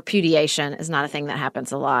 Repudiation is not a thing that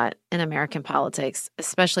happens a lot in American politics,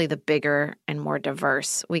 especially the bigger and more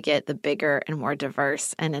diverse we get, the bigger and more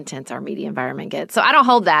diverse and intense our media environment gets. So I don't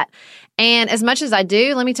hold that. And as much as I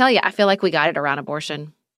do, let me tell you, I feel like we got it around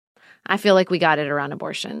abortion.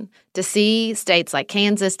 To see states like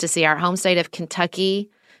Kansas, to see our home state of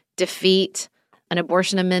Kentucky defeat an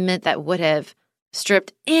abortion amendment that would have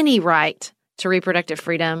stripped any right to reproductive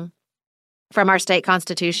freedom from our state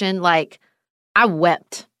constitution, like, I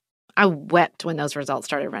wept when those results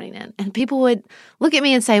started running in. And people would look at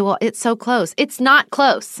me and say, well, it's so close. It's not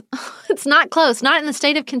close. It's not close. Not in the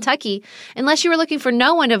state of Kentucky, unless you were looking for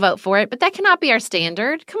no one to vote for it. But that cannot be our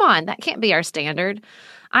standard. Come on, that can't be our standard.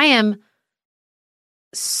 I am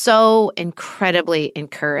so incredibly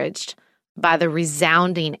encouraged by the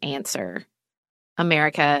resounding answer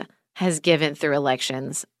America has given through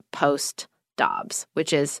elections post-Dobbs,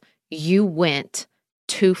 which is, you went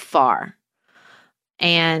too far.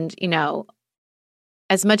 And,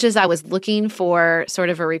 as much as I was looking for sort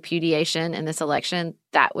of a repudiation in this election,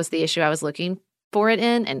 that was the issue I was looking for it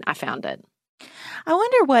in, and I found it. I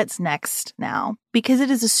wonder what's next now, because it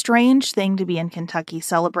is a strange thing to be in Kentucky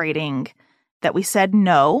celebrating that we said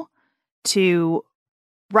no to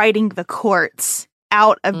writing the courts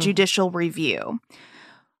out of judicial review.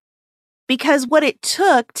 Because what it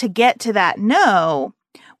took to get to that no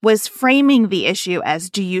was framing the issue as,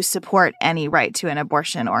 do you support any right to an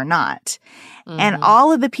abortion or not? And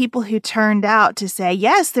all of the people who turned out to say,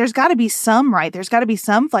 yes, there's got to be some right, there's got to be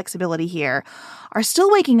some flexibility here, are still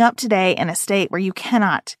waking up today in a state where you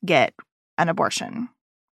cannot get an abortion.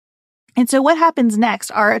 And so what happens next?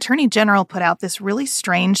 Our Attorney General put out this really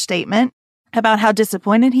strange statement about how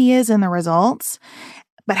disappointed he is in the results,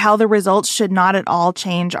 but how the results should not at all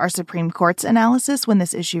change our Supreme Court's analysis when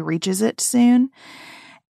this issue reaches it soon.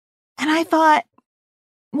 And I thought,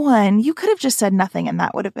 one, you could have just said nothing and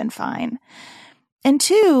that would have been fine. And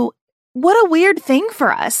two, what a weird thing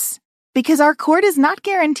for us, because our court is not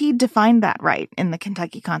guaranteed to find that right in the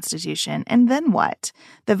Kentucky Constitution. And then what?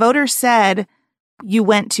 The voters said you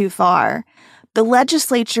went too far. The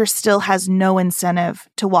legislature still has no incentive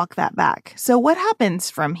to walk that back. So what happens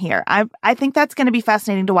from here? I think that's going to be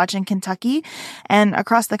fascinating to watch in Kentucky and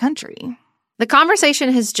across the country. The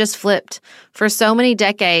conversation has just flipped. For so many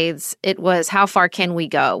decades, it was, how far can we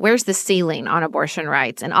go? Where's the ceiling on abortion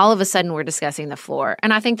rights? And all of a sudden, we're discussing the floor.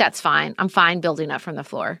 And I think that's fine. I'm fine building up from the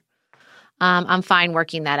floor. I'm fine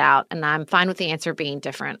working that out. And I'm fine with the answer being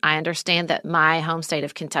different. I understand that my home state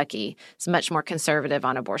of Kentucky is much more conservative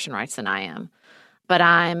on abortion rights than I am. But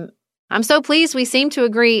I'm so pleased we seem to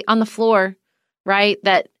agree on the floor, right,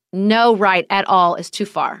 that no right at all is too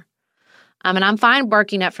far. And I'm fine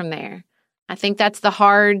working up from there. I think that's the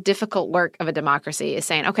hard, difficult work of a democracy, is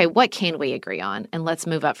saying, okay, what can we agree on? And let's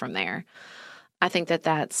move up from there. I think that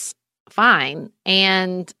that's fine.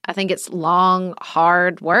 And I think it's long,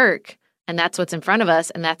 hard work. And that's what's in front of us.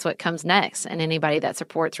 And that's what comes next. And anybody that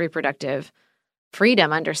supports reproductive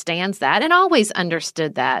freedom understands that and always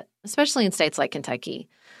understood that, especially in states like Kentucky.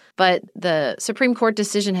 But the Supreme Court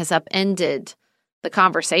decision has upended the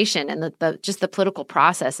conversation and the political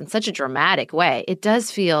process in such a dramatic way. It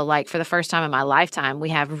does feel like, for the first time in my lifetime, we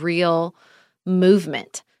have real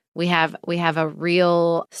movement. We have a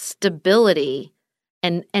real stability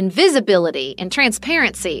and visibility and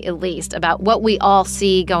transparency, at least, about what we all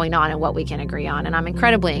see going on and what we can agree on. And I'm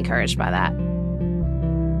incredibly encouraged by that.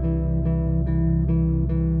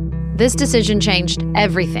 This decision changed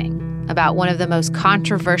everything about one of the most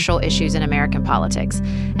controversial issues in American politics,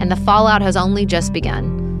 and the fallout has only just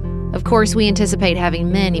begun. Of course, we anticipate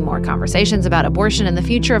having many more conversations about abortion and the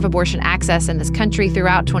future of abortion access in this country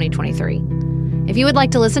throughout 2023. If you would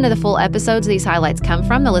like to listen to the full episodes these highlights come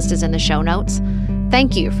from, the list is in the show notes.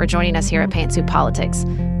 Thank you for joining us here at Pantsuit Politics.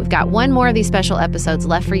 We've got one more of these special episodes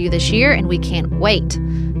left for you this year, and we can't wait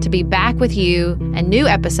to be back with you and new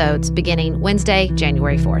episodes beginning Wednesday,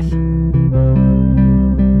 January 4th.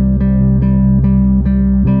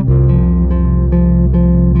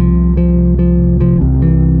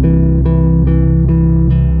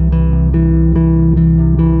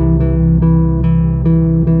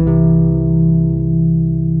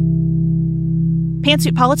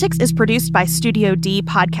 Pantsuit Politics is produced by Studio D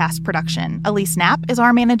Podcast Production. Elise Knapp is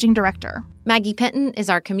our managing director. Maggie Penton is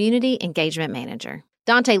our community engagement manager.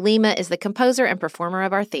 Dante Lima is the composer and performer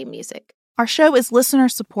of our theme music. Our show is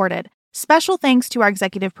listener-supported. Special thanks to our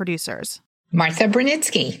executive producers: Martha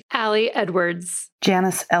Brunitsky, Allie Edwards,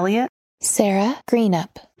 Janice Elliott, Sarah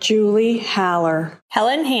Greenup, Julie Haller,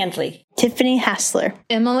 Helen Handley, Tiffany Hassler,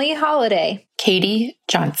 Emily Holiday, Katie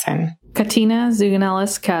Johnson, Katina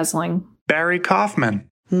Zuganellis-Kasling. Barry Kaufman.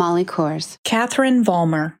 Molly Kors. Catherine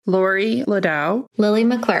Vollmer. Lori Ladow. Lily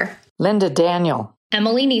McClure. Linda Daniel.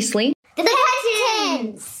 Emily Neasley. The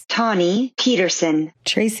Hutchins. Tawny Peterson.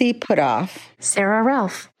 Tracy Putoff. Sarah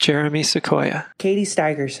Ralph. Jeremy Sequoia. Katie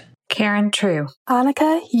Steigers. Karen True.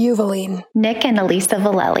 Annika Uvaline. Nick and Elisa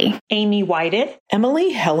Vallely. Amy Whited.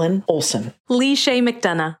 Emily Helen Olson. Lee Shea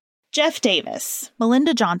McDonough. Jeff Davis.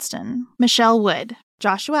 Melinda Johnston. Michelle Wood.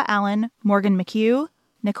 Joshua Allen. Morgan McHugh.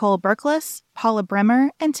 Nicole Berkless. Paula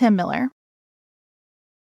Bremer. And Tim Miller.